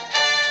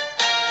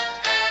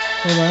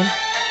 Hold on.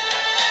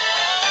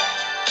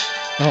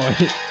 Oh,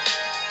 it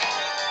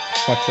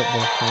fucks up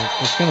both parts.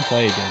 It's gonna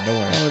play again, don't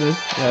worry. Oh, it is.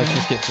 Yeah, let's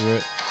just get through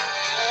it.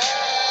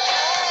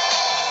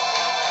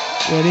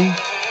 Ready?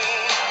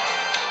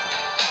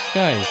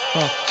 Guys,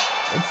 fuck.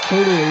 It's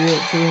totally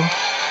it too.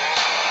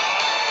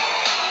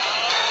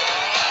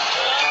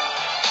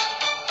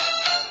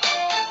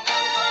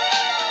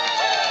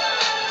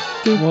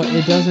 Well,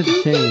 it doesn't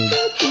change.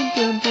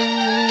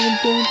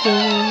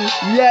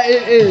 Yeah,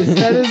 it is.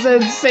 That is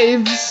that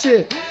same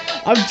shit.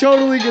 I'm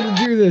totally gonna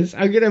do this.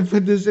 I'm gonna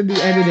put this in the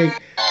editing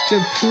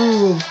to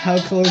prove how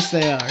close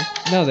they are.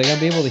 No, they gotta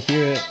be able to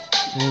hear it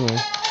anyway,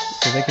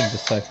 so they can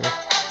decipher.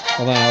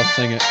 Hold on, I'll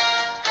sing it.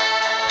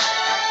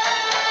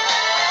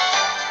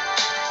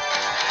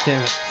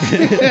 Damn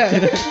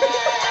it.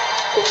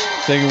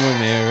 Sing it with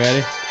me, you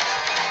ready?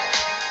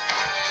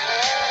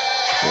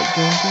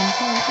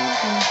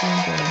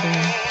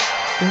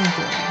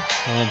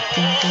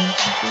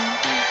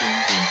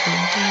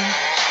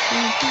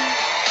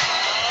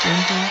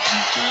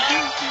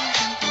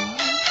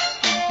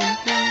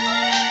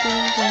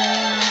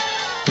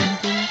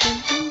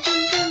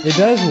 It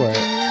does work.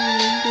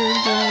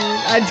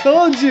 I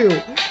told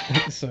you.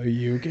 So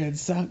you can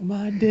suck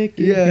my dick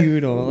Yeah, if you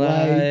don't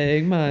like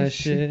like my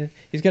shit.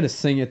 He's got to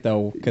sing it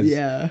though, because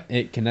Yeah.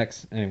 it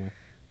connects. Anyway.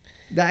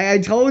 I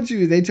told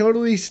you. They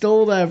totally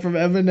stole that from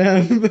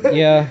Eminem.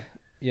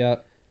 Yeah.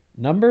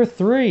 Number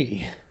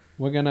 3.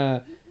 We're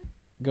gonna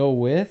go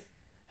with.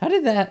 How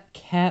did that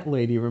cat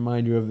lady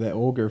remind you of that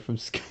ogre from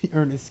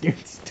Ernest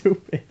Scared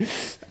Stupid?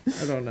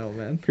 I don't know,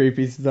 man.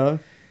 Creepy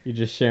stuff. You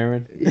just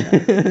sharing.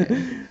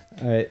 Yeah.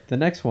 All right. The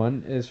next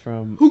one is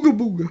from Hooga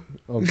booga.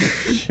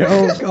 a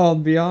show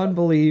called Beyond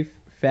Belief,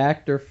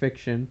 Fact or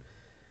Fiction.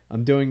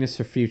 I'm doing this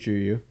for future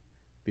you.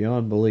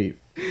 Beyond Belief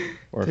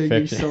or Taking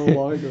fiction. so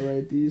long to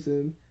write these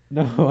in.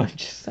 No, I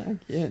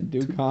can't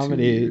do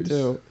comedy years.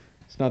 too.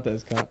 It's not that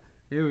it's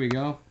Here we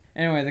go.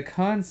 Anyway, the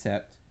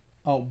concept.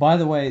 Oh, by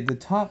the way, the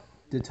top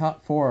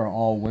 4 are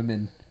all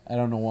women. I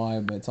don't know why,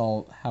 but it's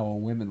all how a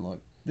women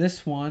look.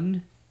 This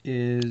one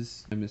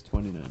is. Time is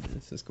 29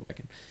 minutes. Let's go back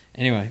in.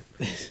 Anyway.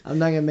 I'm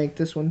not gonna make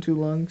this one too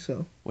long,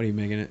 so What are you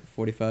making it?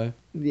 45?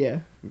 yeah.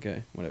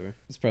 Okay, whatever.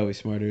 It's probably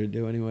smarter to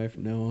do anyway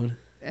from now on.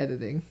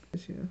 editing.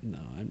 You know, No,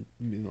 I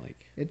mean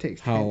like it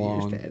takes how 10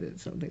 years long? to edit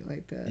something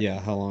like that. Yeah,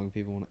 how long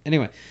people want to.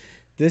 Anyway,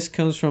 this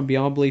comes from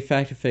Beyond Belief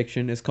Fact or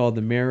Fiction. It's called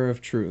The Mirror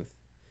of Truth.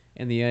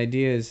 And the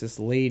idea is this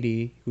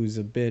lady who's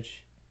a bitch,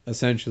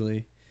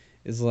 essentially,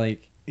 is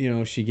like,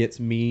 she gets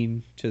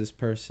mean to this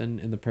person,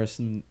 and the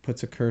person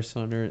puts a curse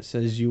on her. It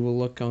says, "You will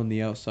look on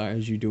the outside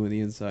as you do on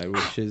the inside,"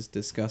 which is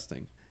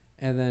disgusting.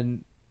 And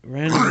then,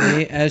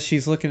 randomly, as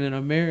she's looking in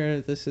a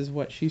mirror, this is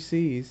what she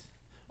sees.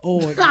 Oh,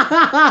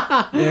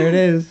 there it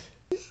is.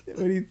 What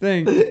do you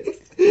think?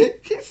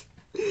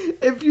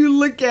 If you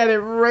look at it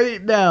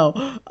right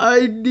now,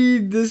 I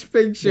need this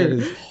picture.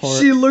 That is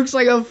She looks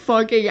like a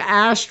fucking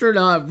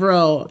astronaut,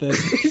 bro.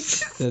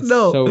 That's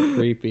No. so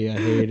creepy. I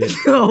hate it.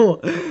 No,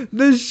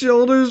 the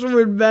shoulders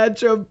would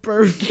match up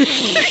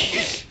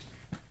perfect.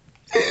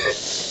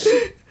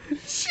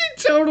 She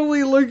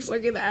totally looks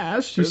like an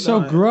astronaut. She's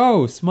so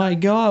gross. My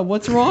God,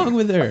 what's wrong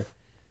with her?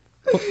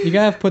 You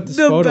gotta have to put this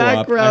The photo up. I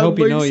background hope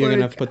you know looks you're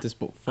gonna like- have to put this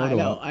photo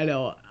up. I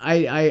know.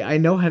 I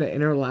know how to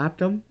interlap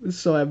them,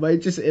 so I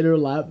might just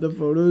interlap the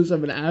photos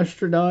of an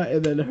astronaut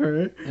and then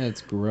her.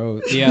 That's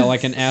gross. Yeah,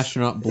 like an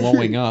astronaut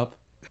blowing up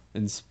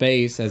in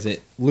space as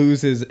it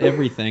loses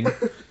everything.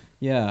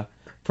 Yeah,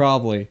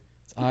 probably.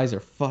 Its eyes are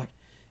fucked.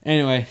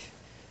 Anyway,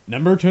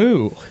 number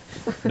two.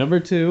 Number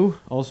two,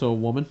 also a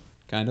woman,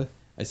 kinda.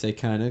 I say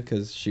kinda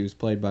because she was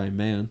played by a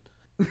man.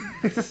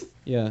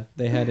 Yeah,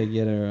 they had to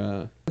get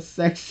her.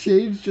 Sex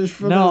change just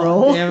for the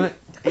role. Damn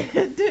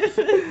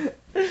it.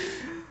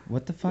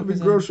 What the fuck Let me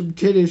is grow that? some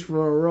titties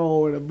for a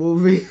role in a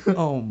movie.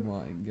 Oh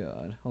my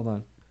God. Hold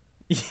on.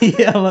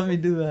 Yeah, let me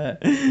do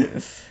that.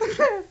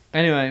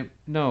 Anyway,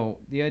 no.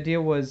 The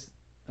idea was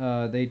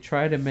they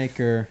tried to make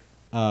her.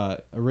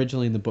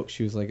 Originally in the book,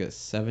 she was like a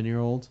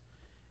 7-year-old.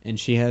 And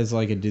she has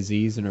like a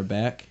disease in her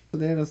back.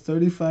 They had a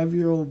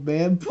 35-year-old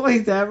man play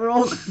that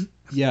role.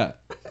 Yeah,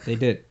 they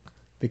did.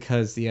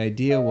 Because the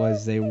idea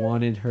was they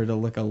wanted her to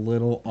look a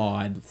little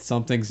odd.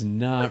 Something's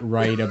not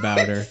right about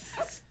her.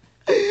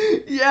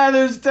 Yeah,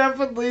 there's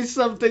definitely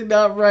something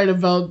not right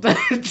about that.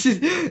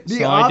 The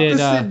So I did,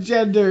 opposite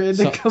gender in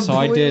the completely so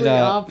I did,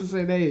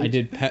 opposite age. I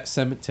did Pet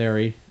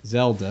Cemetery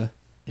Zelda.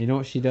 You know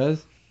what she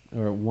does?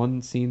 Or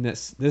one scene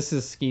this is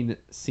a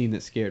scene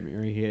that scared me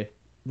right here.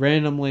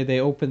 Randomly,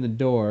 they open the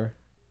door.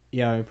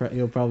 Yeah,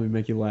 it'll probably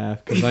make you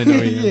laugh because I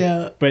know you.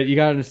 Yeah. But you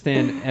gotta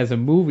understand, as a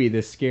movie,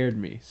 this scared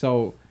me.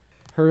 So,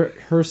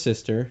 her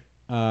sister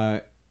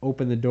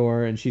opened the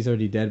door, and she's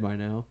already dead by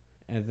now.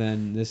 And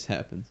then this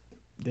happens.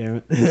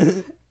 Damn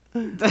it.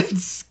 That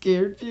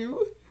scared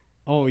you?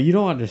 Oh, you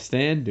don't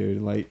understand,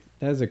 dude. Like,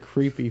 that's a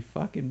creepy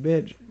fucking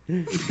bitch.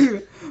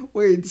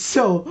 Wait,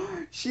 so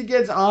she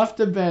gets off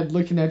the bed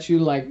looking at you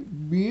like,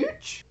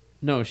 bitch?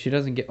 No, she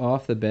doesn't get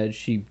off the bed.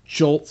 She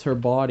jolts her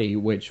body,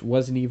 which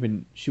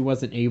she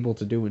wasn't able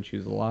to do when she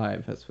was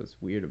alive. That's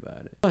what's weird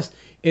about it. Plus,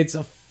 it's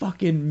a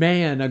fucking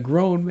man, a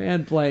grown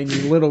man playing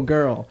a little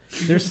girl.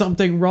 There's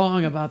something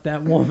wrong about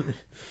that woman.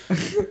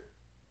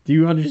 Do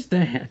you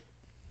understand?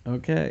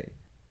 Okay.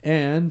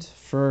 And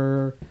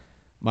for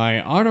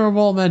my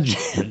honorable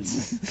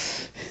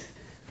mentions,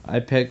 I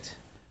picked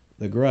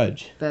The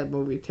Grudge. That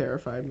movie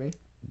terrified me.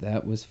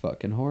 That was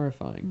fucking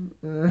horrifying.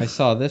 I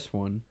saw this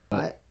one.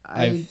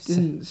 I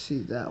didn't see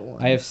that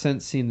one. I have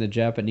since seen the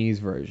Japanese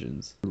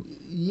versions.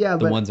 Yeah, The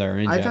but ones that are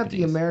in I Japanese. thought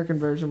the American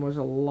version was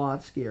a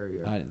lot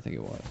scarier. I didn't think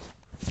it was.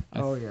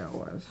 Oh yeah, it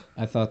was.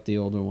 I thought the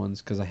older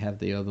ones, because I have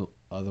the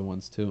other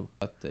ones too.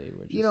 But they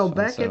were just You know,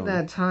 back at unsettling.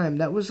 that time,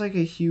 that was like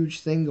a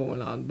huge thing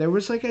going on. There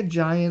was like a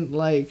giant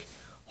like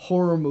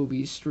horror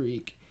movie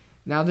streak.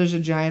 Now there's a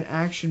giant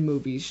action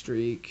movie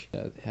streak.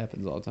 Yeah, it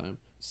happens all the time.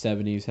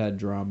 70s had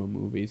drama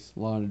movies. A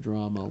lot of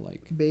drama,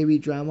 like... Baby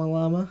drama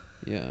llama.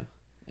 Yeah.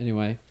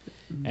 Anyway.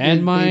 Big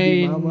And my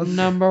baby mama.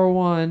 number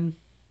one.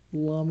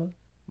 Llama.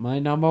 My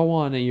number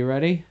one. Are you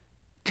ready?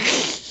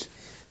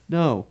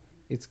 No.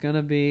 It's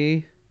gonna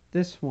be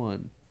this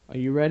one. Are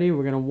you ready?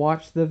 We're gonna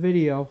watch the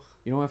video.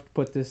 You don't have to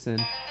put this in.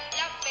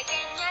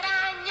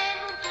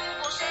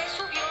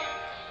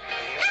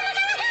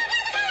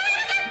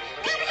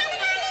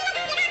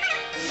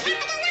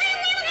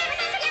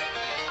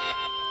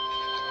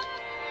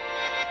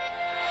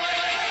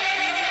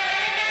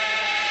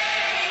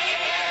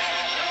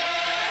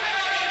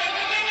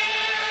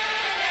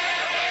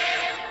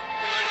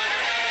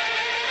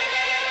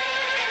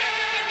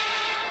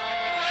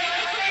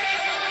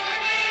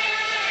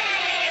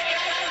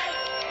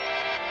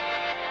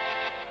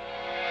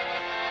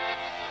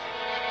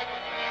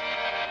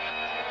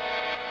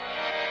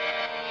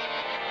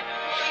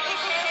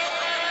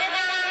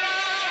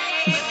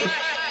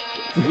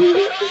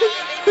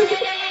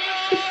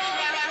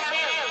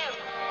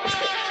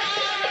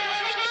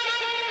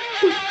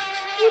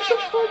 What the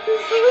fuck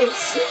is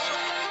this?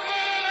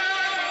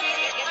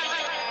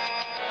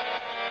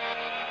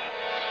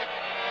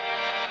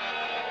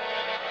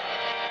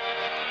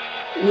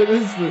 What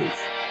is this?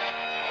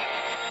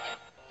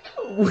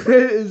 What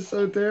is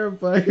so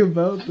terrifying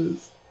about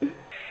this?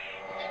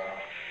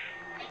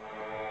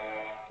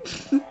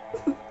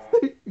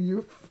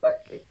 You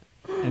fucking...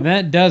 And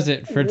that does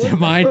it for What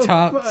my the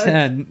top fuck?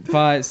 10,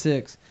 5,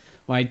 6.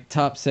 My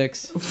top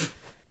 6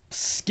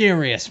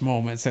 scariest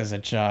moments as a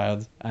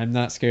child. I'm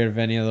not scared of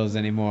any of those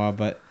anymore,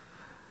 but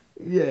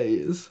Yeah, he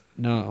is.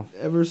 no.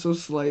 Ever so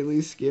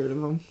slightly scared of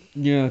him.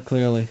 Yeah,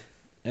 clearly.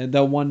 And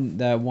that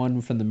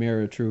one from the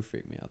mirror true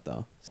freaked me out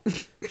though.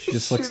 She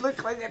just looks. She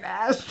looked like an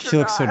astronaut. She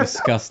looks so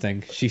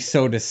disgusting. She's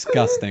so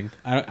disgusting.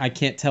 I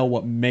can't tell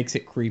what makes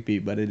it creepy,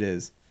 but it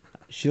is.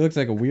 She looks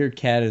like a weird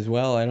cat as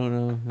well. I don't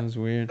know. That was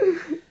weird.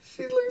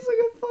 She looks like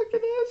a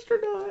fucking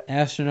astronaut.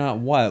 Astronaut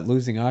what?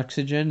 Losing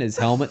oxygen? His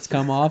helmets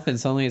come off and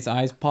suddenly his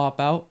eyes pop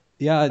out?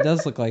 Yeah, it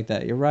does look like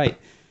that. You're right.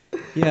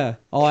 Yeah,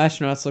 all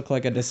astronauts look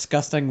like a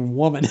disgusting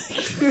woman.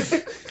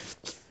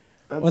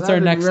 What's our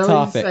next really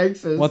topic?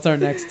 Sexist. What's our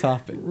next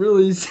topic?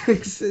 Really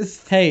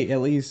sexist. Hey, at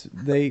least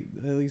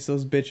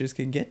those bitches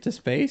can get to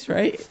space,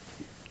 right?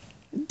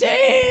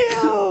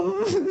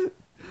 Damn.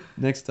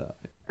 Next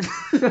topic.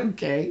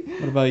 Okay.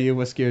 What about you?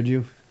 What scared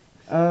you?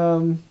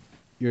 You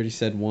You already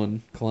said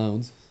one.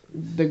 Clowns.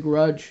 The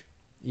Grudge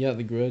Yeah,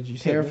 The Grudge. You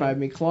said terrified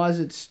me.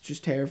 Closets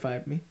just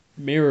terrified me.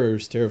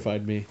 Mirrors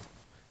terrified me.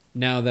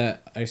 Now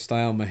that I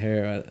style my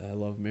hair, I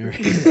love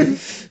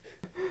mirrors.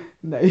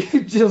 No,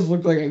 you just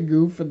look like a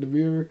goof in the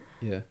mirror.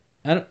 Yeah.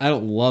 I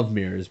don't love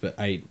mirrors, but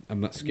I'm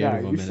not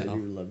scared of You them said at all.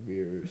 you love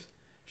mirrors.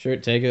 Sure,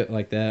 take it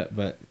like that,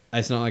 but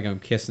it's not like I'm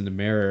kissing the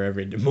mirror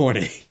every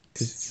morning.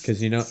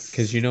 Cause you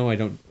know I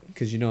don't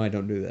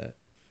do that.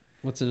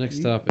 What's the next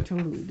You topic?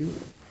 totally do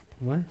it.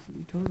 What?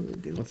 You totally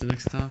do What's it. the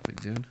next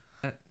topic, dude?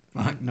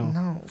 Fuck no.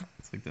 No.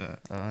 It's like that.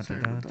 Sorry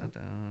about that.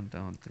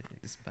 Don't think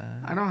it's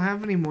bad. I don't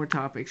have any more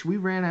topics. We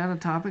ran out of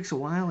topics a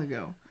while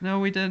ago. No,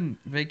 we didn't.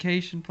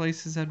 Vacation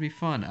places that'd be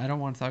fun. I don't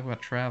want to talk about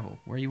travel.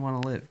 Where you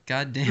want to live?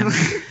 God damn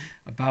it.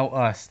 About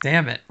us.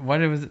 Damn it.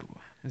 What was it?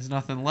 There's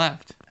nothing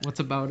left.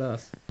 What's about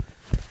us?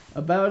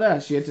 About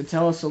us, you have to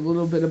tell us a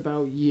little bit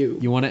about you.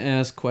 You want to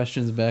ask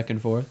questions back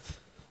and forth?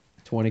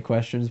 20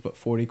 questions, but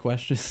 40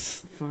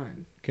 questions.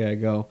 Fine. Okay,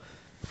 go.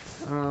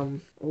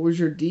 What was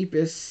your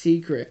deepest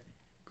secret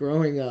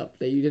growing up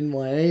that you didn't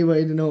want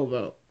anybody to know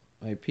about?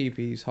 My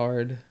pee-pee's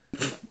hard.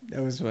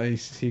 That was my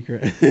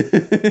secret.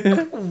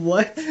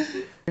 What?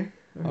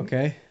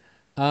 Okay.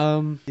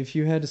 If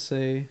you had to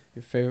say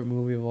your favorite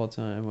movie of all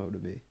time, what would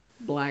it be?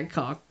 Black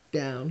Hawk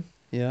Down.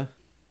 Yeah.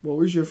 What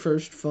was your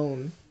first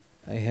phone?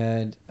 I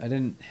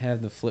didn't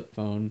have the flip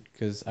phone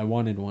because I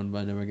wanted one, but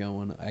I never got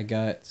one. I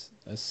got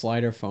a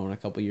slider phone a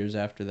couple years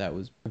after that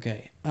was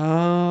okay.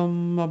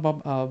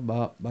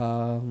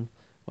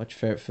 What's your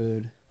favorite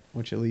food?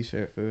 What's your least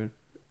favorite food?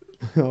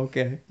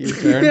 Okay, your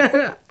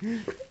turn.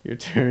 Your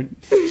turn.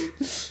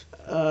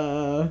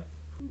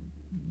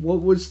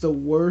 What was the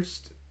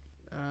worst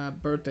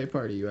birthday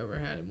party you ever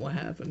had, and what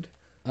happened?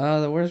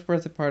 The worst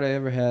birthday party I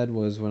ever had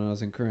was when I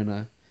was in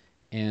Corinna,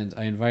 and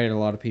I invited a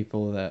lot of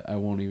people that I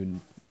won't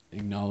even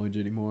acknowledge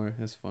anymore.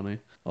 That's funny.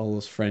 All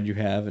those friends you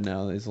have, and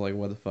now it's like,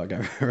 what the fuck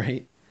ever,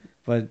 right?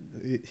 But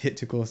it hit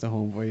too close to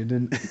home for you,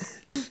 didn't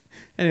it?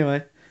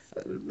 Anyway.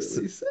 That was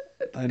really sad.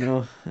 I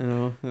know.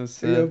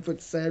 That's You gotta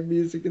put sad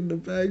music in the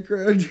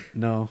background.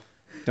 No.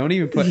 Don't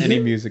even put any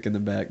music in the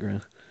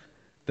background.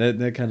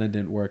 That kind of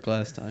didn't work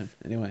last time.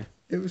 Anyway.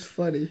 It was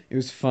funny. It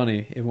was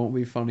funny. It won't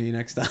be funny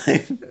next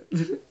time.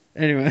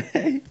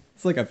 Anyway.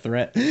 It's like a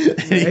threat.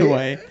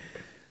 Anyway.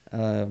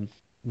 I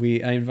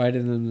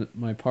invited them to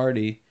my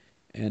party,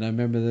 and I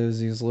remember there was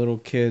these little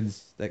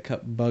kids that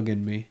kept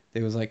bugging me.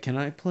 They was like, "Can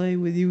I play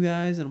with you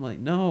guys?" And I'm like,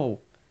 "No,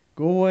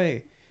 go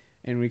away."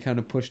 And we kind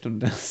of pushed them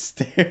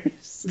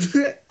downstairs.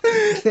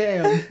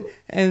 Damn.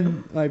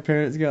 And my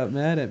parents got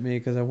mad at me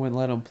because I wouldn't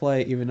let them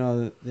play, even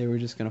though they were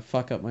just gonna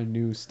fuck up my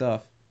new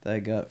stuff that I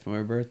got for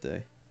my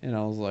birthday. And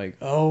I was like,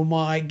 "Oh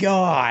my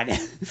god!"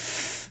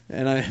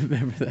 And I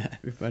remember that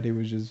everybody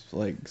was just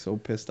like so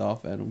pissed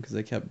off at them because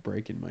they kept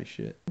breaking my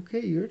shit.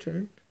 Okay, your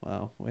turn.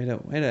 Wow, way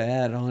to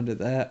add on to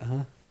that,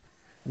 huh?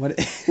 What?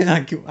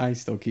 I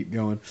still keep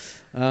going.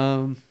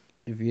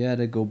 If you had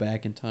to go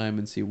back in time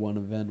and see one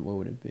event, what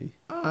would it be?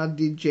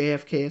 The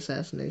JFK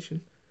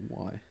assassination.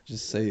 Why?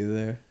 Just say you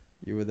there.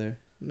 You were there.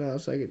 No,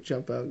 so I could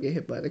jump out and get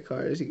hit by the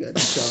car as he got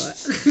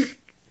shot.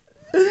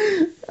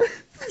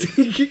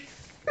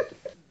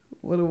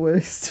 What a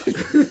waste.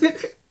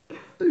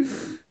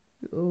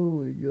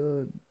 Oh my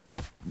god.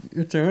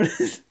 Your turn.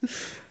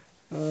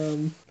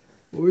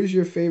 What was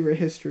your favorite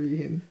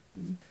history and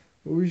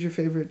what was your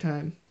favorite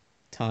time?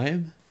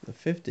 Time? The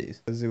 50s.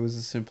 Because it was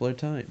a simpler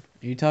time.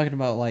 Are you talking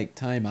about like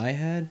time I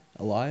had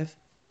alive?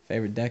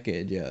 Favorite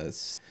decade,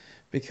 yes.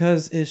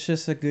 Because it's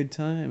just a good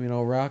time. You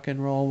know, rock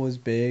and roll was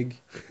big.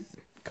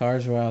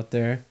 Cars were out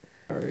there.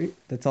 Alright.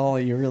 That's all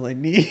you really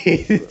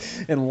need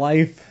in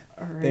life.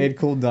 Alright. They had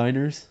cool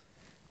diners.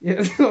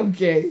 Yeah,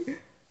 okay.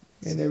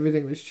 And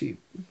everything was cheap.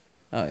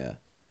 Oh yeah.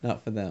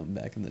 Not for them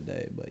back in the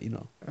day, but you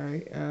know.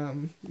 Alright,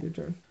 your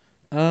turn.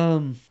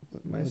 My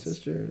What's-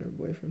 sister and her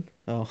boyfriend.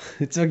 Oh,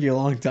 it took you a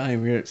long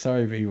time.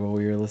 Sorry, people,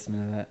 we were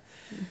listening to that.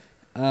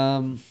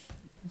 I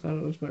thought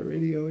it was my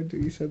radio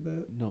until you said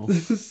that. No.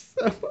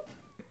 So,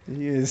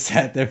 You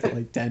sat there for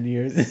like 10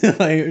 years.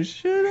 Like,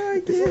 should I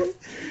get?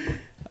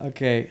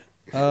 Okay.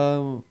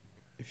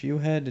 If you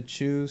had to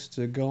choose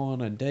to go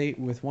on a date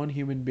with one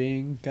human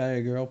being, guy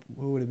or girl,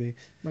 who would it be?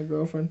 My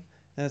girlfriend.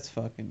 That's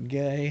fucking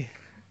gay.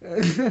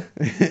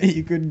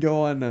 You couldn't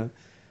go on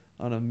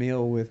a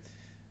meal with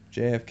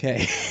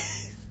JFK.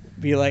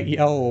 Be like,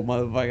 yo,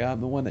 motherfucker,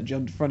 I'm the one that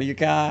jumped in front of your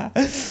car.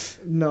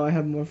 No, I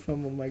have more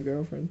fun with my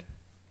girlfriend.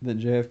 Than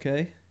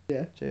JFK?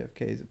 Yeah.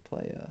 JFK's a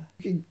player.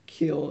 You can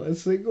kill a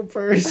single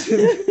person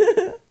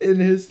in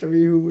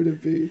history. Who would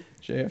it be?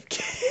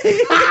 JFK.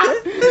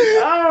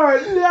 Oh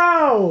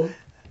no!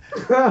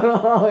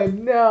 Oh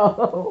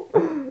no!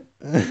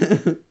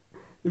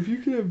 If you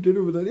could have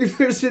dinner with any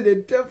person,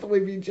 it'd definitely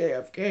be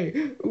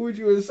JFK. Who would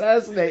you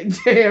assassinate?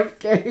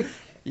 JFK.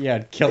 Yeah,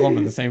 I'd kill him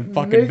in the same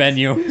fucking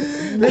venue.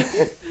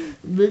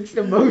 Mixed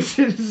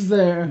emotions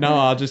there. No,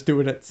 I'll just do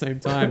it at the same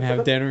time.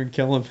 Have dinner and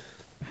kill him.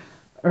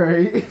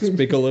 Alright.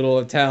 Speak a little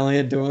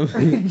Italian to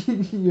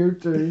him. Your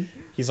turn.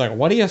 He's like,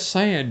 what are you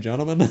saying,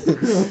 gentlemen?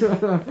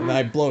 And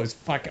I blow his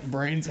fucking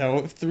brains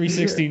out with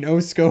 360 no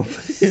scope.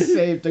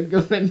 Save the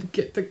gun,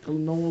 get the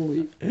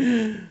cannoli.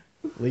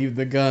 Leave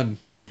the gun.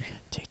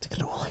 Take the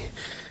cannoli.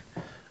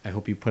 I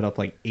hope you put up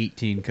like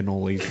 18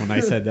 cannolis when I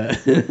said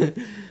that.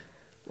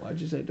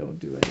 Why'd you say don't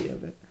do any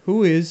of it?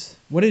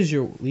 What is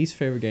your least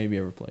favorite game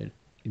you ever played?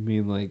 You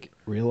mean like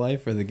real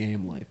life or the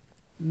game life?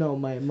 No,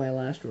 my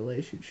last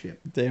relationship.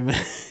 Damn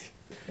it.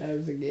 That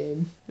was a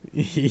game.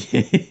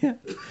 Yeah.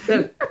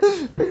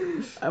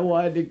 I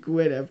wanted to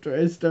quit after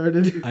I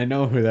started. I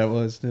know who that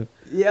was too.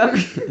 Yeah.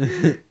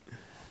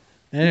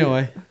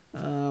 Anyway.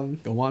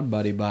 Go on,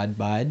 buddy,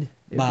 bud.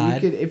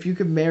 If you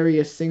could marry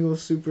a single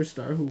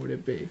superstar, who would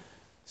it be?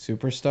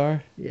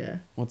 Superstar? Yeah.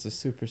 What's a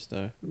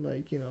superstar?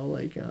 Like,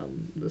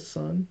 the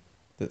sun.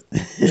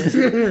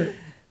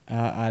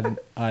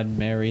 I'd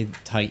marry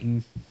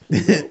Titan.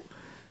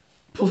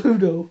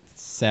 Pluto.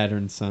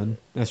 Saturn's son.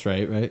 That's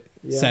right?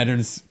 Yeah.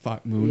 Saturn's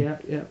moon.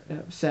 Yeah.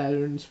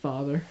 Saturn's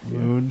father.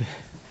 Moon.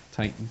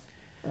 Titan.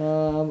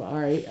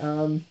 Alright,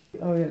 oh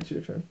yeah, it's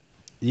your turn.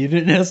 You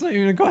didn't. That's not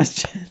even a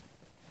question.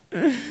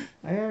 I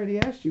already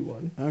asked you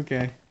one.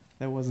 Okay.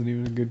 That wasn't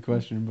even a good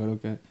question, but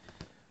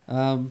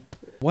okay.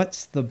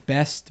 What's the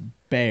best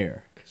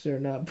bear? Because they're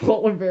not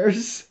polar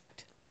bears.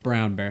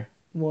 Brown bear.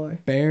 Why?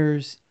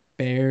 Bears,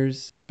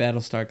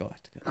 Battlestar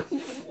Galactica.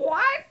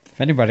 What? If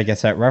anybody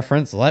gets that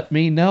reference, let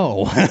me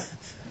know.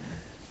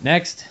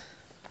 Next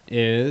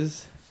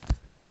is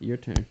your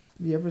turn.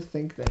 You ever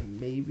think that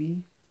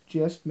maybe,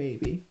 just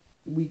maybe,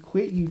 we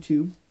quit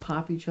YouTube,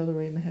 pop each other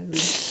right in the head?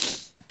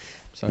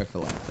 Sorry for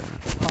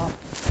laughing. Pop.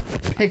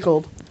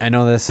 Pickled. I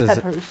know this is.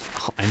 Peppers.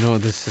 I know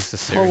this is a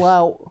serious. Pull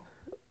out.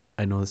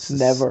 I know this is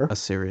Never. a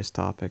serious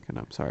topic, and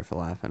I'm sorry for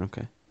laughing.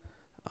 Okay.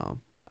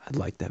 I'd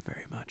like that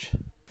very much.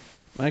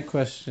 My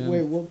question.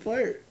 Wait, what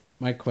part?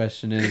 My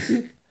question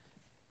is,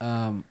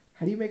 how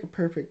do you make a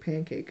perfect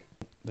pancake?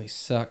 they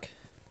suck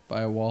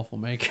by a waffle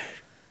maker.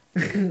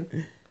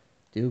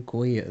 Do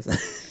quiz.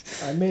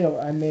 I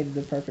made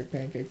the perfect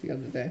pancake the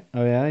other day.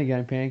 Oh yeah, you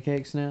got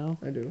pancakes now?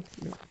 I do.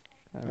 Yeah.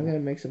 I I'm gonna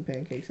make some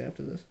pancakes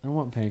after this. don't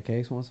want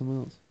pancakes. I want something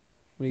else.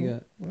 What do you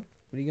got? What?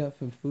 What do you got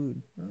for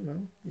food? I don't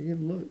know. You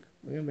can look.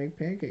 I'm gonna make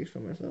pancakes for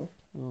myself.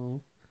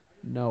 Oh,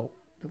 no.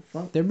 The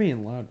fuck? They're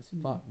being loud as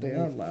fuck. They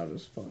are loud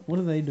as fuck. What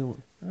are they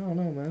doing? I don't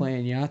know, man.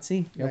 Playing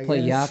Yahtzee? You I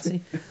play guess.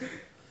 Yahtzee?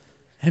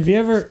 Have you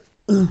ever?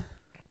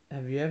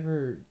 Have you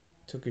ever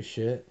took a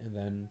shit and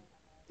then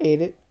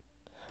Ate it.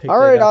 picked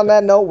Alright, it up, on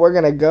that note, we're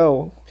gonna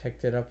go.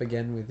 picked it up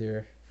again with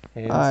your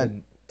hands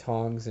and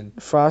tongs and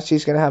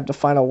Frosty's gonna have the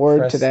final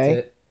word pressed today.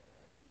 it,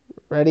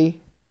 Ready,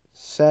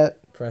 set,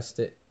 pressed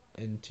it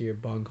into your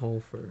bug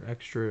hole for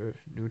extra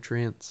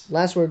nutrients.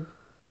 last word.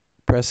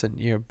 Pressing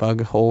your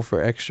bug hole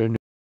for extra